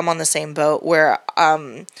feel like I'm on the same boat where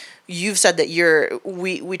you've said that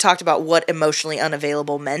we talked about what emotionally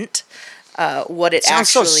unavailable meant, what it Sounds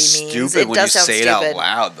actually so means. stupid It when does you sound say it stupid. out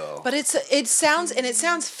loud, though. But it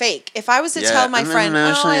sounds fake. If I was to Yeah, tell my I'm friend, "Oh,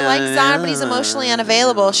 emotionally I like Zod, but he's emotionally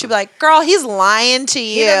unavailable," she'd be like, "Girl, he's lying to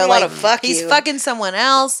you. doesn't wanna Like, fuck he's you." fucking someone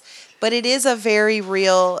else." But it is a very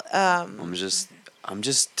real. I'm just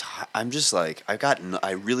like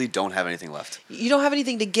I really don't have anything left. You don't have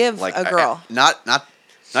anything to give Like a girl. not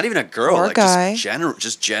even a girl. Or a like guy.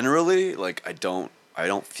 just generally, like I don't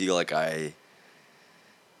feel like I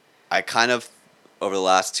kind of over the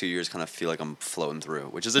last 2 years kind of feel like I'm floating through,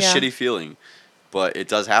 which is a Yeah. shitty feeling, but it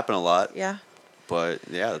does happen a lot. Yeah. But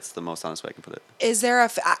yeah, that's the most honest way I can put it. Is there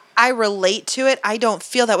I relate to it. I don't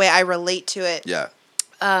feel that way. I relate to it. Yeah.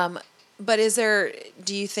 But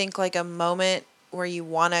do you think like a moment where you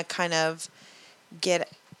want to kind of get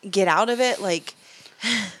out of it, like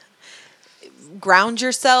ground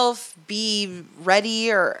yourself, be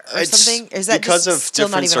ready or something? Is that because just of still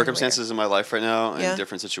not different even circumstances in my life right now Yeah. and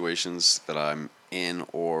different situations that I'm in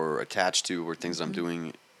or attached to or things I'm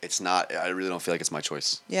doing? It's not. I really don't feel like it's my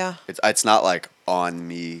choice. Yeah. It's not like on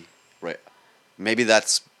me, right? Maybe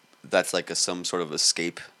that's like some sort of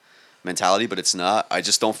escape mentality, but it's not. I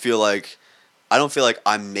just don't feel like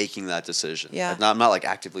I'm making that decision. Yeah. I'm not like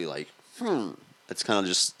actively like. It's kind of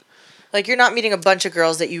just. Like you're not meeting a bunch of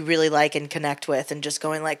girls that you really like and connect with, and just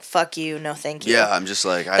going like "fuck you, no thank you." Yeah, I'm just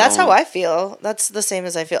like. That's how I feel. That's the same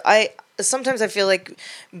as I feel. Sometimes I feel like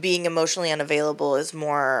being emotionally unavailable is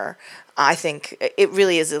more. I think it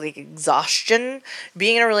really is like exhaustion.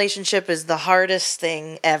 Being in a relationship is the hardest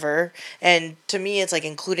thing ever, and to me, it's like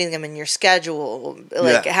including them in your schedule,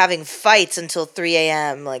 like Yeah. having fights until 3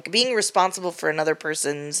 a.m. Like being responsible for another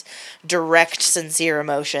person's direct, sincere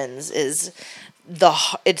emotions is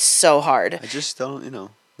it's so hard. I just don't,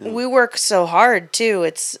 We work so hard too.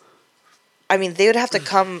 They would have to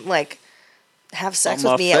come like have sex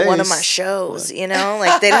On with my me at one of my face. shows,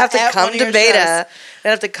 Like they'd have to At come one of to your Beta. They'd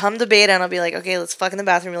have to come to Beta and I'll be like, okay, let's fuck in the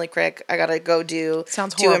bathroom really quick. I gotta go do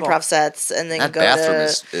Sounds 2 horrible. improv sets and then that go bathroom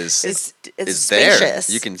to is it's there. spacious.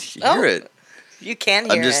 You can hear Oh, it. You can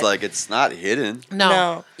hear I'm just it. like it's not hidden.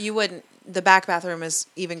 No, you wouldn't. The back bathroom is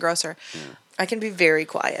even grosser. I can be very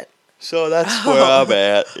quiet. So that's where I'm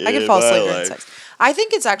at. I can fall asleep during sex. I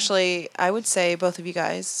think it's actually, I would say both of you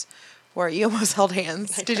guys where you almost held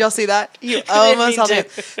hands. Did y'all see that? You almost held mean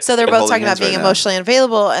hands. So they're We're both holding talking about hands being right now. emotionally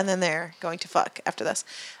unavailable and then they're going to fuck after this.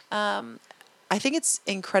 I think it's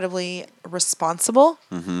incredibly responsible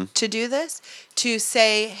to do this, to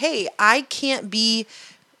say, hey, I can't be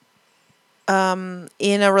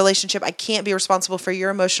in a relationship. I can't be responsible for your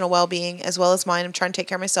emotional well-being as well as mine. I'm trying to take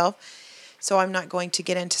care of myself. So I'm not going to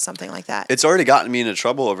get into something like that. It's already gotten me into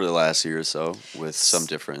trouble over the last year or so with some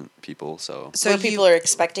different people. So So people are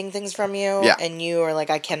expecting things from you Yeah. and you are like,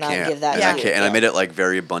 I cannot give that and to I you. can't, and I made it like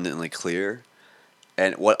very abundantly clear.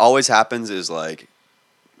 And what always happens is like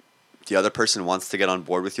the other person wants to get on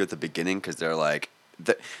board with you at the beginning because they're like,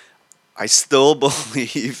 I still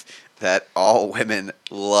believe that all women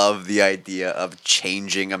love the idea of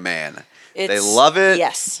changing a man. They It's- love it.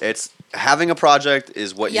 yes. It's having a project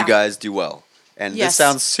is what Yeah. you guys do well. And Yes. this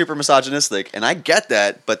sounds super misogynistic, and I get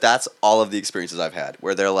that, but that's all of the experiences I've had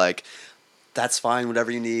where they're like, that's fine,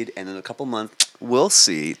 whatever you need, and in a couple months, we'll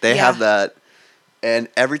see. They Yeah. have that. And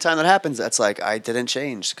every time that happens, that's like, I didn't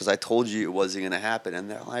change because I told you it wasn't going to happen.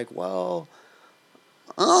 And they're like, well,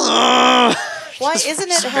 Why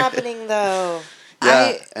isn't it happening though?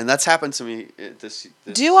 yeah. And that's happened to me this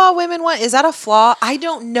Do all women want? Is that a flaw? I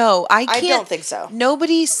don't know. I can't. don't think so.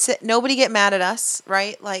 Nobody get mad at us,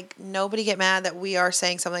 right? Like nobody get mad that we are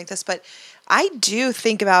saying something like this. But I do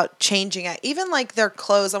think about changing it. Even like their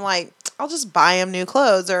clothes. I'm like, I'll just buy them new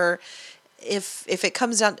clothes, or if it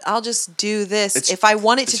comes down, I'll just do this. If I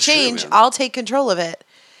want it to it's true, change, man. I'll take control of it.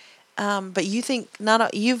 But you think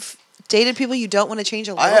you've dated people you don't want to change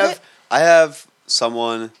a little bit? I have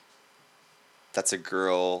someone that's a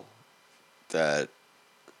girl that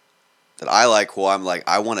that I like, who I'm like,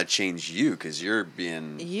 I want to change you because you're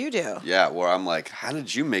being, You do. yeah, where I'm like, how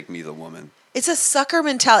did you make me the woman? It's a sucker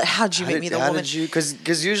mentality. How'd you make me the How woman? did you?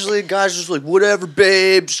 Because usually guys just like, whatever,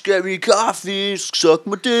 babe, just get me coffee, suck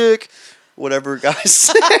my dick, whatever guys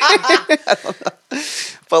say. I don't know.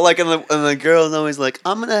 But like, and the girl's always like,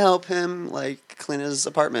 I'm gonna help him like clean his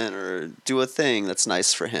apartment or do a thing that's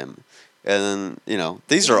nice for him. And then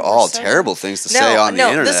these are all terrible things to say on the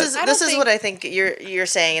internet. This is what I think you're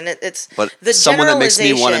saying, and it's but the someone that makes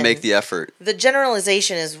me want to make generalization- the effort. The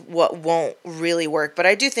generalization is what won't really work, but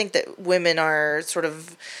I do think that women are sort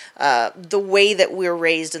of the way that we're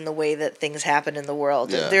raised and the way that things happen in the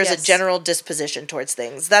world. Yeah. There's Yes. a general disposition towards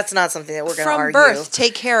things. That's not something that we're going to From argue. birth,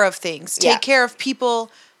 take care of things. Yeah. Take care of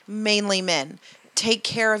people, mainly men. Take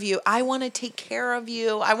care of you. I want to take care of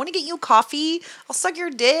you. I want to get you coffee. I'll suck your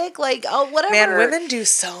dick. Like, oh, whatever. Man, women do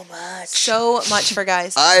so much. So much for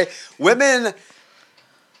guys. Women.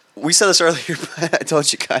 We said this earlier, but I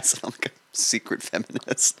told you guys I'm like a secret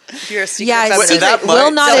feminist. You're a secret Yeah, feminist. secret. That might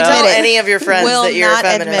Will not sound- admit Tell it. any of your friends Will that you're a not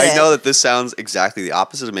admit feminist. it. I know that this sounds exactly the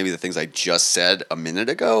opposite of maybe the things I just said a minute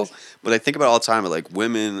ago, but I think about it all the time. Like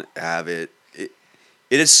women have it. It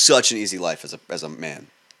is such an easy life as a man.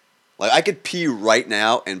 Like I could pee right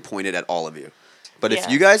now and point it at all of you, but if Yeah.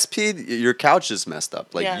 you guys peed, your couch is messed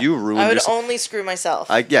up. Like Yeah. you ruined. I would yourself. only screw myself.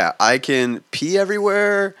 I can pee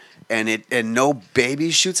everywhere, and no baby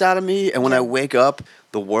shoots out of me. And when I wake up,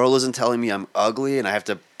 the world isn't telling me I'm ugly, and I have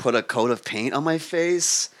to put a coat of paint on my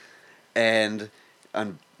face, and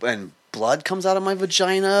blood comes out of my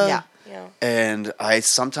vagina. Yeah. Yeah. And I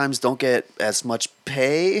sometimes don't get as much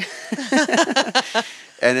pay.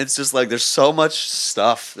 And it's just like there's so much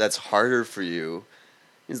stuff that's harder for you.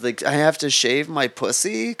 It's like I have to shave my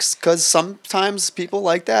pussy because sometimes people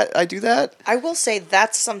like that. I do that. I will say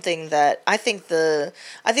that's something that I think the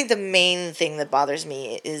main thing that bothers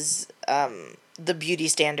me is the beauty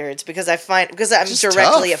standards because I'm It's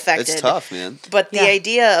directly tough. affected. It's tough, man. But the Yeah.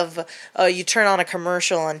 idea of you turn on a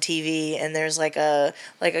commercial on TV and there's like a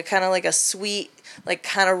kind of like a sweet, like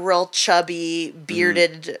kind of real chubby,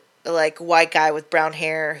 bearded like white guy with brown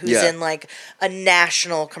hair who's Yeah. in like a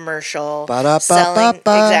national commercial Ba-da-ba-ba-ba. selling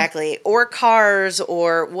exactly or cars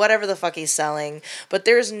or whatever the fuck he's selling. But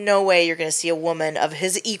there's no way you're gonna see a woman of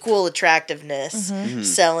his equal attractiveness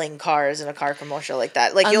selling cars in a car commercial like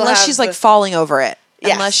that. Like you'll Unless have she's like falling over it.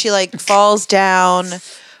 Yes. Unless she like falls down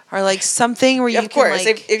or like something where you of course, can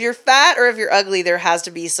like. if you're fat or if you're ugly, there has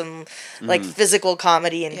to be some like physical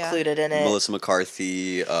comedy included in it. Melissa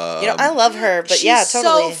McCarthy. I love her, but she's yeah,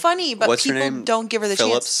 totally. so funny, but what's her people name? don't give her the chance.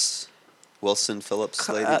 Phillips. Wilson Phillips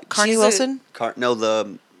lady. Carney She's Wilson? No,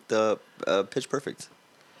 the Pitch Perfect.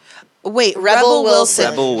 Wait, Rebel Wilson.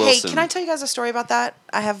 Rebel Wilson. Hey, can I tell you guys a story about that?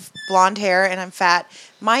 I have blonde hair and I'm fat.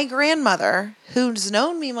 My grandmother, who's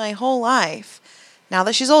known me my whole life, now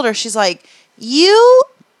that she's older, she's like, "You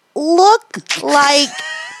look like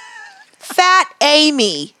Fat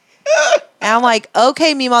Amy." And I'm like,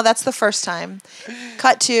 "Okay, Mima, that's the first time."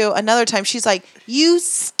 Cut to another time. She's like, "You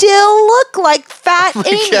still look like Fat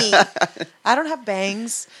Amy." I don't have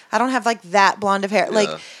bangs. I don't have like that blonde of hair. Like,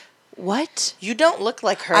 what? You don't look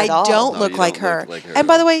like her I at all. don't No, look you like don't her. look like her And at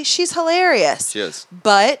by the all. way, she's hilarious. She is.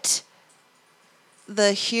 But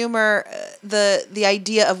the humor, the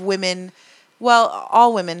idea of women, well,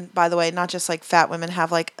 all women, by the way, not just like fat women,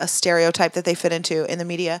 have like a stereotype that they fit into in the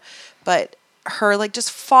media. But her like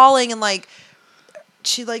just falling and like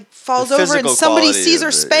she like falls The over and physical somebody quality sees of her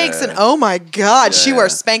it, Spanx yeah. and oh my god, she Yeah.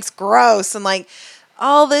 wears Spanx, gross, and like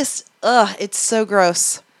all this. It's so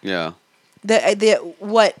gross. Yeah. The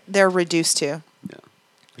what they're reduced to.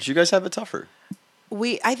 But you guys have it tougher.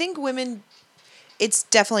 I think women, it's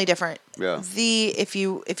definitely different. Yeah. If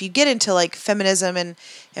you get into like feminism and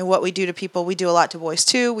what we do to people, we do a lot to boys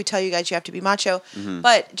too. We tell you guys you have to be macho. Mm-hmm.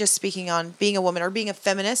 But just speaking on being a woman or being a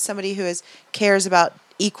feminist, somebody who cares about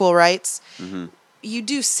equal rights, Mm-hmm. you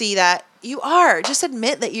do see that you are. Just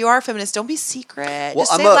admit that you are a feminist. Don't be secret.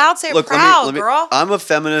 Just say I'm it loud, say it proud, girl. I'm a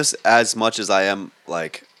feminist as much as I am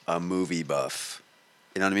like a movie buff.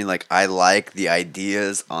 You know what I mean? Like I like the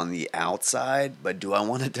ideas on the outside, but do I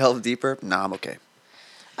want to delve deeper? Nah, I'm okay.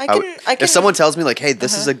 I can. If someone tells me like, "Hey,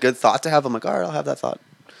 this is a good thought to have," I'm like, "All right, I'll have that thought."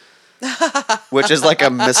 Which is like a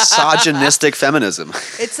misogynistic feminism.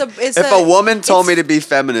 It's If a woman told me to be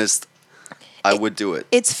feminist, I would do it.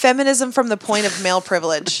 It's feminism from the point of male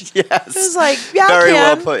privilege. Yes. It's like, yeah, Very I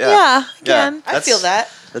can. well put, yeah. I can. I feel that.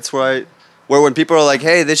 That's where when people are like,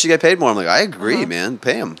 "Hey, they should get paid more," I'm like, "I agree, man,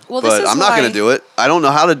 pay them." Well, this but is I'm not going why- to do it. I don't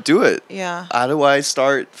know how to do it. Yeah. How do I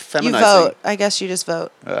start You feminizing? vote. I guess you just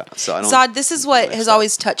vote. Yeah, so I don't. Zod, this is what like has that.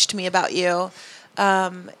 always touched me about you,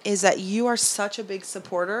 is that you are such a big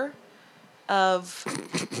supporter of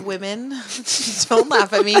women. Don't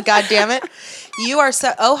laugh at me, God damn it. You are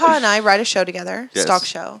so. Oha and I write a show together, Yes. Stalk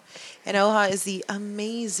Show, and Oha is the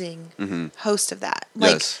amazing host of that.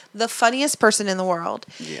 Like Yes. the funniest person in the world.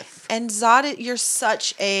 Yes. And Zod, you're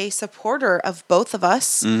such a supporter of both of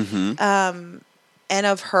us, and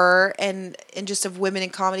of her, and just of women in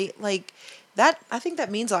comedy. Like that, I think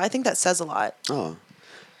that means a lot. I think that says a lot. Oh.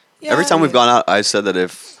 Yeah. Every time we've gone out, I've said that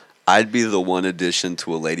if I'd be the one addition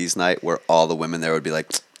to a ladies' night where all the women there would be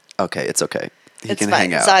like, okay, it's okay. He It's can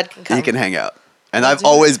fine. hang out. Zod can come." He can hang out. And I'll I've do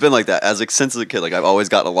always been like that. Since a kid, like I've always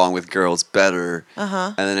gotten along with girls better.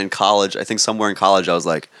 And then in college, I think somewhere in college, I was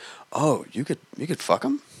like, oh, you could fuck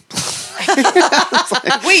him?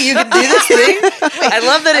 Wait, you can do this thing? I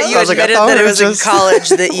love that you I was like, I admitted thought that it it was was in just- college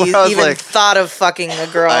that you I was even like- thought of fucking a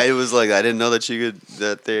girl. I was like, I didn't know that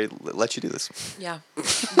that they let you do this. Yeah,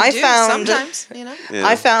 I Dude, found sometimes, you know. Yeah.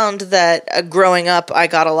 I found that growing up, I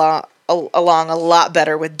got along a lot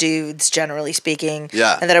better with dudes, generally speaking.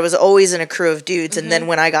 Yeah. And that I was always in a crew of dudes. And then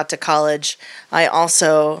when I got to college, I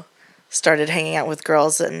also started hanging out with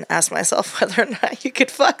girls and asked myself whether or not you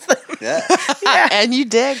could fuck them. Yeah. Yeah. And you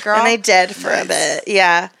did, girl. And I did for a Nice. bit.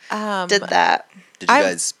 Yeah. Did that. Did you I've-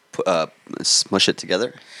 guys smush it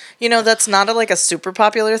together? You know, that's not a super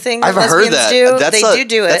popular thing that I've heard lesbians that. do. That's They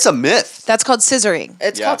do it. That's a myth. That's called scissoring.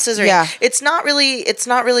 It's Yeah. called scissoring. Yeah. It's not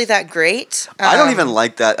really that great. I don't even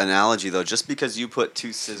like that analogy though. Just because you put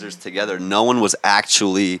two scissors together, no one was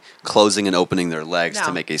actually closing and opening their legs No.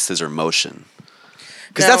 to make a scissor motion.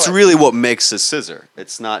 Because No, that's really what makes a scissor.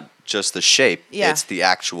 It's not just the shape; Yeah. it's the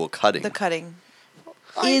actual cutting. The cutting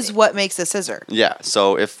is what makes a scissor. Yeah.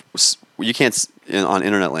 So if you can't on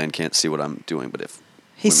internet land can't see what I'm doing, but if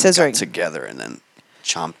He's women got scissoring. together and then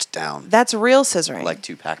chomped down That's real scissoring. like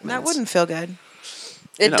two Pac-Mans. That wouldn't feel good.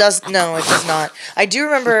 It know. does no, it does not. I do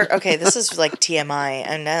remember. Okay, this is like TMI,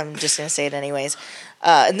 and I'm just gonna say it anyways.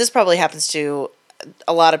 And this probably happens to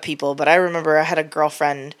a lot of people, but I remember I had a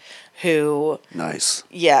girlfriend who, Nice.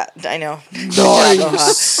 yeah, I know.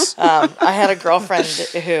 Nice. I had a girlfriend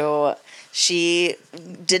who she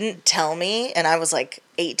didn't tell me, and I was like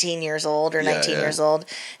 18 years old or 19 yeah. years old,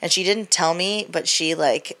 and she didn't tell me, but she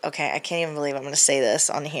like, okay, I can't even believe I'm going to say this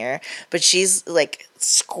on here, but she's like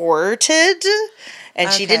squirted, and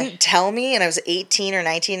she Okay. didn't tell me, and I was 18 or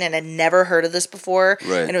 19 and had never heard of this before,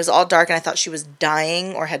 Right. and it was all dark, and I thought she was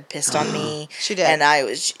dying or had pissed on me. She did. And I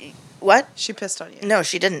was, what? She pissed on you. No,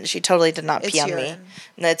 she didn't. She totally did not It's pee on me. urine.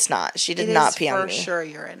 No, it's not. She did It not is pee on for me. sure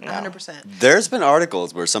urine. 100%. There's been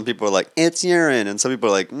articles where some people are like, "It's urine," and some people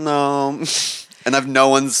are like, "No," and no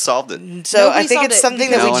one's solved it. So Nobody I think solved it's it something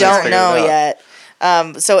because that no we one has don't figured know it out.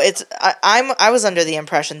 yet. So it's I was under the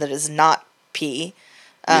impression that it's not pee,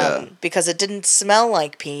 Yeah. because it didn't smell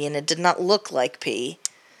like pee and it did not look like pee.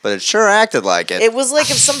 But it sure acted like it. It was like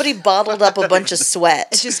if somebody bottled up a bunch of sweat.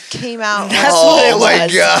 It just came out. That's oh what it my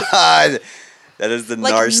was. god, that is the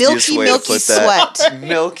Like nastiest milky, way milky to put that. sweat.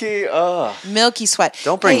 Milky. Oh, Milky sweat.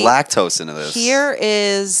 don't bring Hey, lactose into this. Here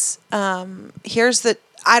is, here's the,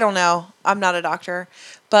 I don't know. I'm not a doctor,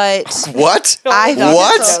 but What? I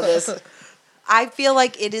What? Know this. I feel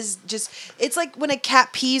like it is just, it's like when a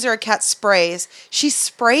cat pees or a cat sprays, she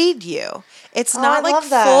sprayed you. It's Oh, not I like love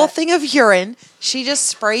that. full thing of urine. She just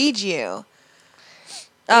sprayed you.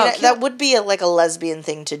 I mean, Oh, that would be like a lesbian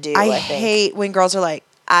thing to do. I I think. hate when girls are like,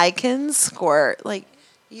 I can squirt. Like,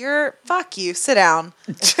 fuck you, sit down.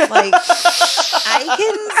 Like, I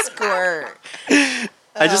can squirt.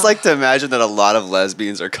 I just like to imagine that a lot of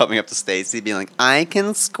lesbians are coming up to Stacey being like, "I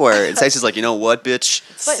can squirt," and Stacey's like, "You know what, bitch?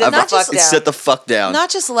 But I've- not just- sit the fuck down." Not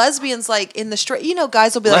just lesbians, like in the street. You know,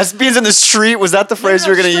 guys will be like, Lesbians in the street? Was that the phrase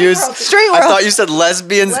you were going to straight use? world. Straight I world. thought you said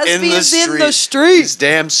lesbians, in the Lesbians street. in the street. These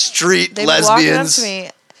damn street they walk up lesbians. to me.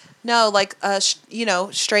 No, like,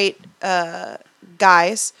 straight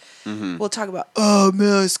guys Mm-hmm. will talk about, oh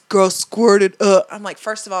man, this girl squirted. I'm like,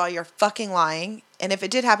 first of all, you're fucking lying. And if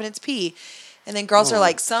it did happen, it's pee. And then girls are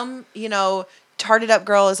like, some, tarted up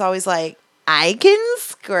girl is always like, I can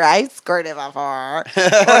squirt. I squirted before.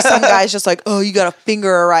 Or some guy's just like, oh, you got a finger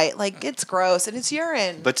her right. Like, it's gross and it's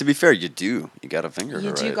urine. But to be fair, you do. You got a finger. You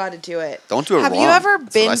her do right. got to do it. Don't do it Have wrong. you ever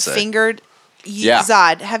That's what I been say. fingered? Yeah.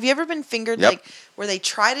 Zod, have you ever been fingered Yep. like where they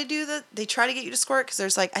try to they try to get you to squirt? Because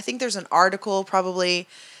there's I think there's an article probably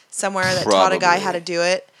somewhere that taught a guy how to Probably. do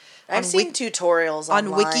it. I've On seen tutorials on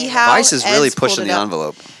online. WikiHow. Vice is really Ed's pulled pushing it the up.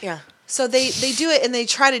 envelope. Yeah. So they do it and they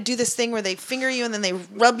try to do this thing where they finger you and then they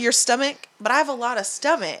rub your stomach. But I have a lot of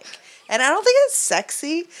stomach. And I don't think it's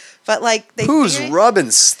sexy, but like they Who's figure- rubbing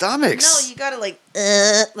No, stomachs? you gotta like,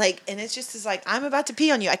 and it's just is like I'm about to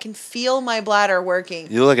pee on you. I can feel my bladder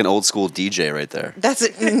working. You look like an old school DJ right there. That's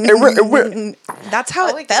it. That's how Oh,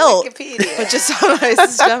 it like felt, Wikipedia. but just on my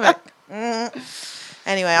stomach.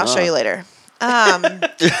 Anyway, I'll show you later.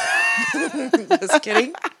 Just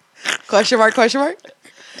kidding. Question mark? Question mark.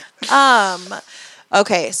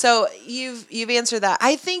 Okay, so you've answered that.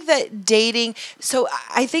 I think that dating. So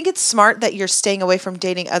I think it's smart that you're staying away from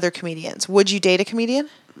dating other comedians. Would you date a comedian?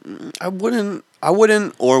 I wouldn't,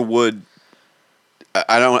 or would.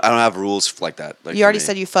 I don't have rules like that. Like You for already me.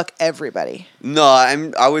 said you fuck everybody. No,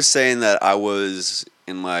 I was saying that I was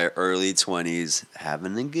in my early 20s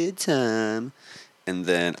having a good time, and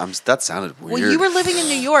then that sounded weird. Well, you were living in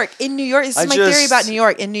New York. In New York, this is I my theory just- about New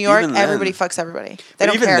York. In New York, even then- everybody fucks everybody. They But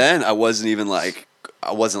don't even care. then, I wasn't even like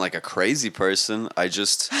I wasn't like a crazy person. I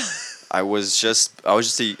was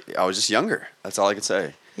just younger. That's all I could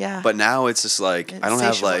say. Yeah. But now it's just like I don't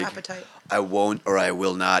have Insatiable like appetite. I won't or I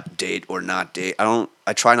will not date or not date. I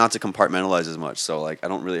try not to compartmentalize as much. So like I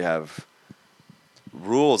don't really have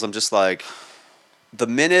rules. I'm just like the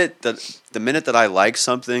minute that I like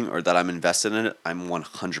something or that I'm invested in it, I'm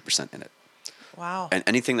 100% in it. Wow. And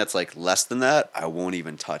anything that's like less than that, I won't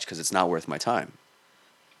even touch because it's not worth my time.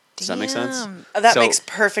 Does that make sense? Damn. That makes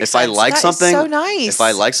perfect if I sense. like That is something, so nice. if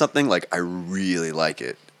I like something, like I really like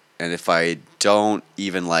it, and if I don't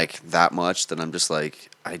even like that much, then I'm just like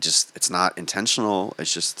it's not intentional.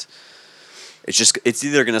 It's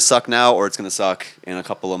either gonna suck now or it's gonna suck in a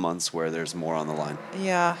couple of months where there's more on the line.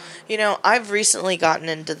 Yeah. You know, I've recently gotten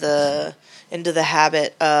into the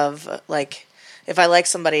habit of like, if I like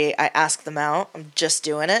somebody, I ask them out. I'm just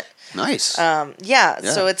doing it. Nice. Yeah, Yeah.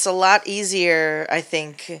 so it's a lot easier, I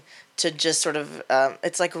think, to just sort of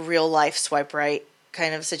it's like a real life swipe right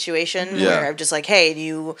kind of situation Yeah. where I'm just like, hey, do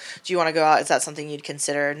you want to go out? Is that something you'd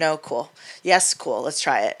consider? No, cool. Yes, cool. Let's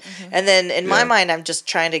try it. And then in my Yeah. mind, I'm just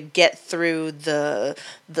trying to get through the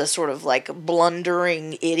sort of like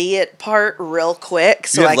blundering idiot part real quick.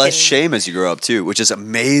 So you have I less can, shame as you grow up too, which is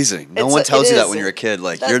amazing. No It's- one tells it you that is. when you're a kid.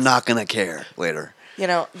 Like That's- you're not gonna care later. You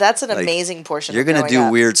know, that's an Like, amazing portion. You're of gonna growing do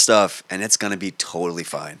up. weird stuff, and it's gonna be totally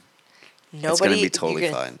fine. Nobody, be totally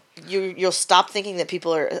you're gonna- fine. You'll stop thinking that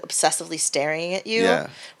people are obsessively staring at you, Yeah.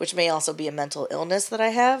 which may also be a mental illness that I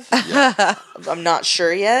have. Yeah. I'm not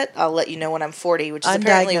sure yet. I'll let you know when I'm 40, which is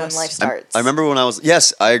apparently when Undiagnosed. life starts. I remember when I was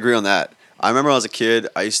I agree on that. I remember when I was a kid,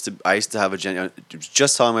 I used to have a genuine,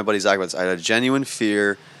 just telling my buddy Zach about this. I had a genuine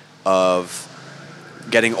fear of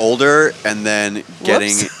getting older and then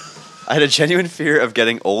getting. I had a genuine fear of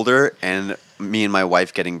getting older and me and my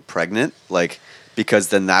wife getting pregnant, like because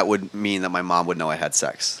then that would mean that my mom would know I had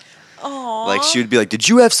sex. Aww. Like she would be like, "Did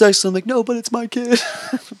you have sex?" And I'm like, "No, but it's my kid."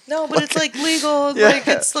 No, but it's like legal. Yeah. Like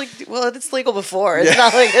it's like it's legal before. It's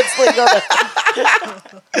not like it's legal.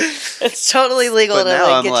 It's totally legal But to now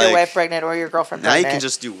like I'm get like- your wife pregnant or your girlfriend Now pregnant. you can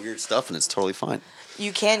just do weird stuff and it's totally fine.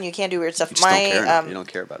 you can do weird stuff. You just don't care. You don't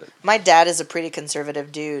care about it. My dad is a pretty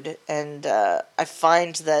conservative dude, and I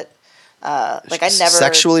find that like I never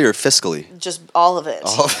Sexually or fiscally. just all of it,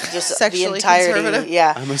 All of it. just the Sexually entirety. conservative?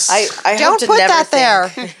 Yeah, I'm a s- I Don't hope to put never that there.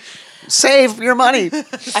 think- Save your money.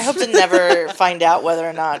 I hope to never find out whether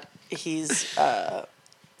or not he's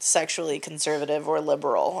sexually conservative or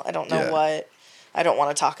liberal. I don't know Yeah. what. I don't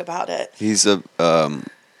want to talk about it. He's a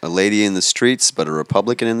lady in the streets, but a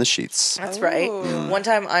Republican in the sheets. That's right. Ooh. One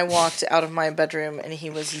time I walked out of my bedroom and he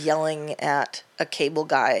was yelling at a cable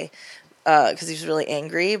guy because he was really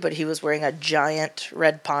angry, but he was wearing a giant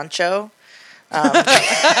red poncho.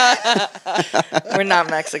 We're not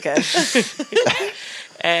Mexican.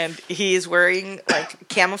 And he's wearing like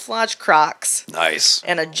camouflage Crocs Nice.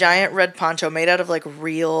 and a giant red poncho made out of like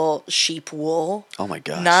real sheep wool. Oh my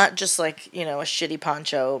gosh. Not just like, a shitty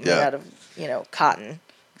poncho made Yeah. out of, cotton.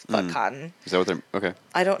 Fuck cotton. Is that what they're okay?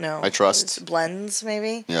 I don't know. I trust. It's blends,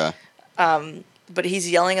 maybe. Yeah. But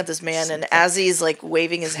he's yelling at this man, and as he's like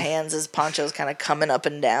waving his hands, his poncho's kind of coming up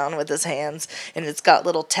and down with his hands, and it's got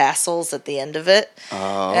little tassels at the end of it.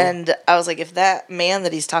 Oh. And I was like, if that man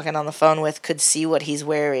that he's talking on the phone with could see what he's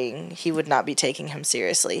wearing, he would not be taking him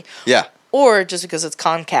seriously. Yeah. Or just because it's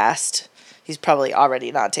Comcast, he's probably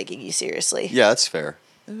already not taking you seriously. Yeah, that's fair.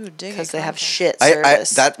 Ooh, dig Because it, they have content. shit I service.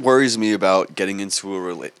 that worries me about getting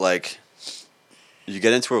into like you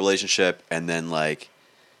get into a relationship and then like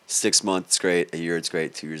 6 months great, a year it's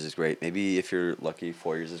great, 2 years is great. Maybe if you're lucky,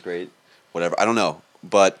 4 years is great. Whatever. I don't know.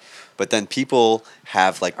 But then people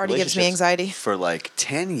have like Already gives me relationships anxiety. for like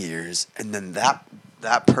 10 years and then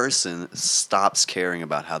that person stops caring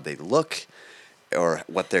about how they look or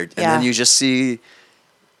what they're and Yeah. then you just see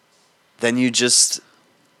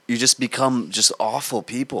you just become just awful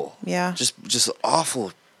people. Yeah. Just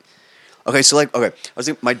awful. Okay, so like, okay, I was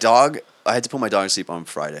thinking, my dog. I had to put my dog to sleep on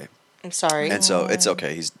Friday, I'm sorry. and so it's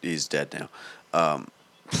okay. He's dead now.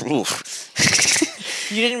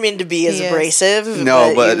 You didn't mean to be as He is. abrasive.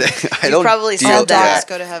 No, but I you've don't probably deal said with that Dogs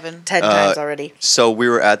go to heaven. 10 times already. So we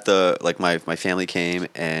were at the like my family came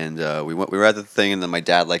and we were at the thing, and then my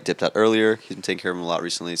dad like dipped out earlier. He's been taking care of him a lot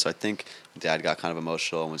recently, so I think Dad got kind of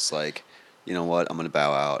emotional and was like, you know what, I'm gonna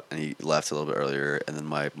bow out, and he left a little bit earlier. And then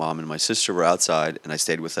my mom and my sister were outside, and I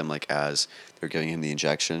stayed with them like as they're giving him the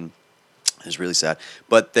injection. It was really sad,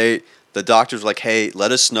 but the doctors were like, hey,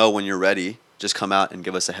 let us know when you're ready. Just come out and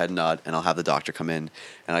give us a head nod, and I'll have the doctor come in.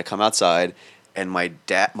 And I come outside, and my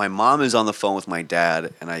mom is on the phone with my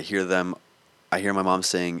dad, and I hear my mom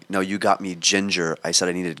saying, no, you got me ginger. I said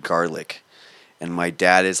I needed garlic. And my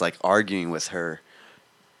dad is like arguing with her.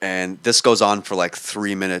 And this goes on for like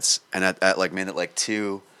 3 minutes. And at like minute like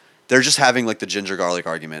 2, they're just having like the ginger garlic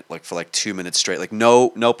argument like for like 2 minutes straight. Like no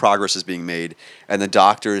progress is being made. And the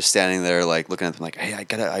doctor is standing there like looking at them like, hey, I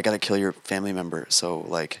gotta kill your family member. So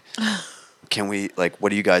like, can we, like, what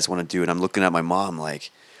do you guys want to do? And I'm looking at my mom like,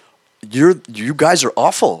 you guys are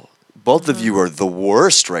awful. Both of you are the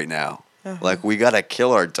worst right now. Like, we got to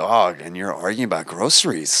kill our dog, and you're arguing about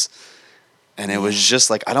groceries. And it was just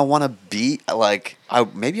like, I don't want to be, like,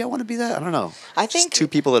 maybe I want to be that. I don't know. I Just think- two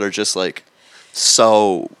people that are just, like,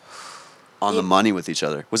 so on the money with each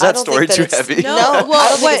other. Was I that don't story think too that it's- heavy? No, I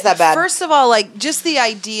don't think it's that bad. First of all, like just the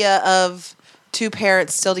idea of two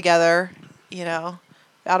parents still together, you know,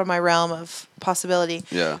 out of my realm of possibility.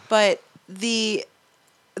 Yeah. But the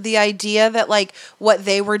idea that like what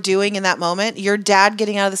they were doing in that moment, your dad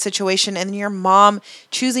getting out of the situation and your mom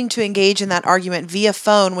choosing to engage in that argument via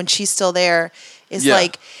phone when she's still there is Yeah.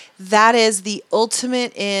 like that is the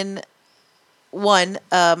ultimate in one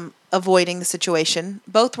avoiding the situation.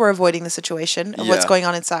 Both were avoiding the situation of what's Yeah. going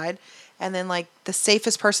on inside. And then like the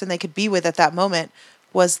safest person they could be with at that moment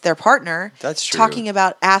was their partner. That's true. Talking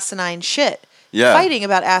about asinine shit. Yeah. Fighting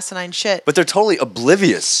about asinine shit. But they're totally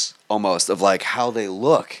oblivious almost of like how they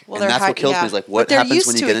look, Well, and they're that's what kills yeah. me. Is like But what they're happens used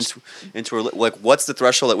when you to get into a like what's the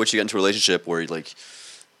threshold at which you get into a relationship where you like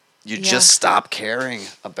you Yeah. just stop caring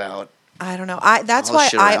about. I don't know. That's all the why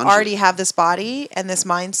shit I around you. already have this body and this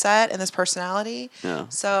mindset and this personality. Yeah.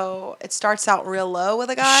 So it starts out real low with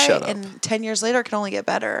a guy, Shut up. and 10 years later it can only get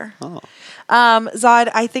better. Oh.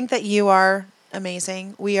 Zod, I think that you are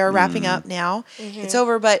amazing. We are wrapping up now. It's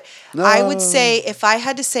over, but I would say if I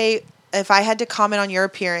had to comment on your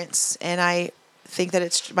appearance, and I think that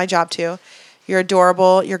it's my job too, you're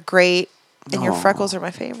adorable, you're great, and your freckles are my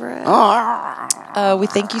favorite. We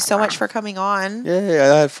thank you so much for coming on.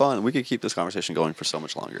 Yeah, I had fun. We could keep this conversation going for so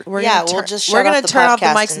much longer. We're Yeah, gonna we'll turn- just we're shut gonna off the turn off the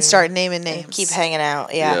podcast mics and and- start naming names. Keep hanging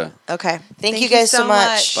out. Yeah. Okay. Thank you guys so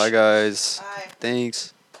much. Bye, guys. Bye.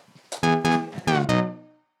 Thanks.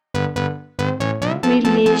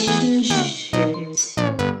 Relationships.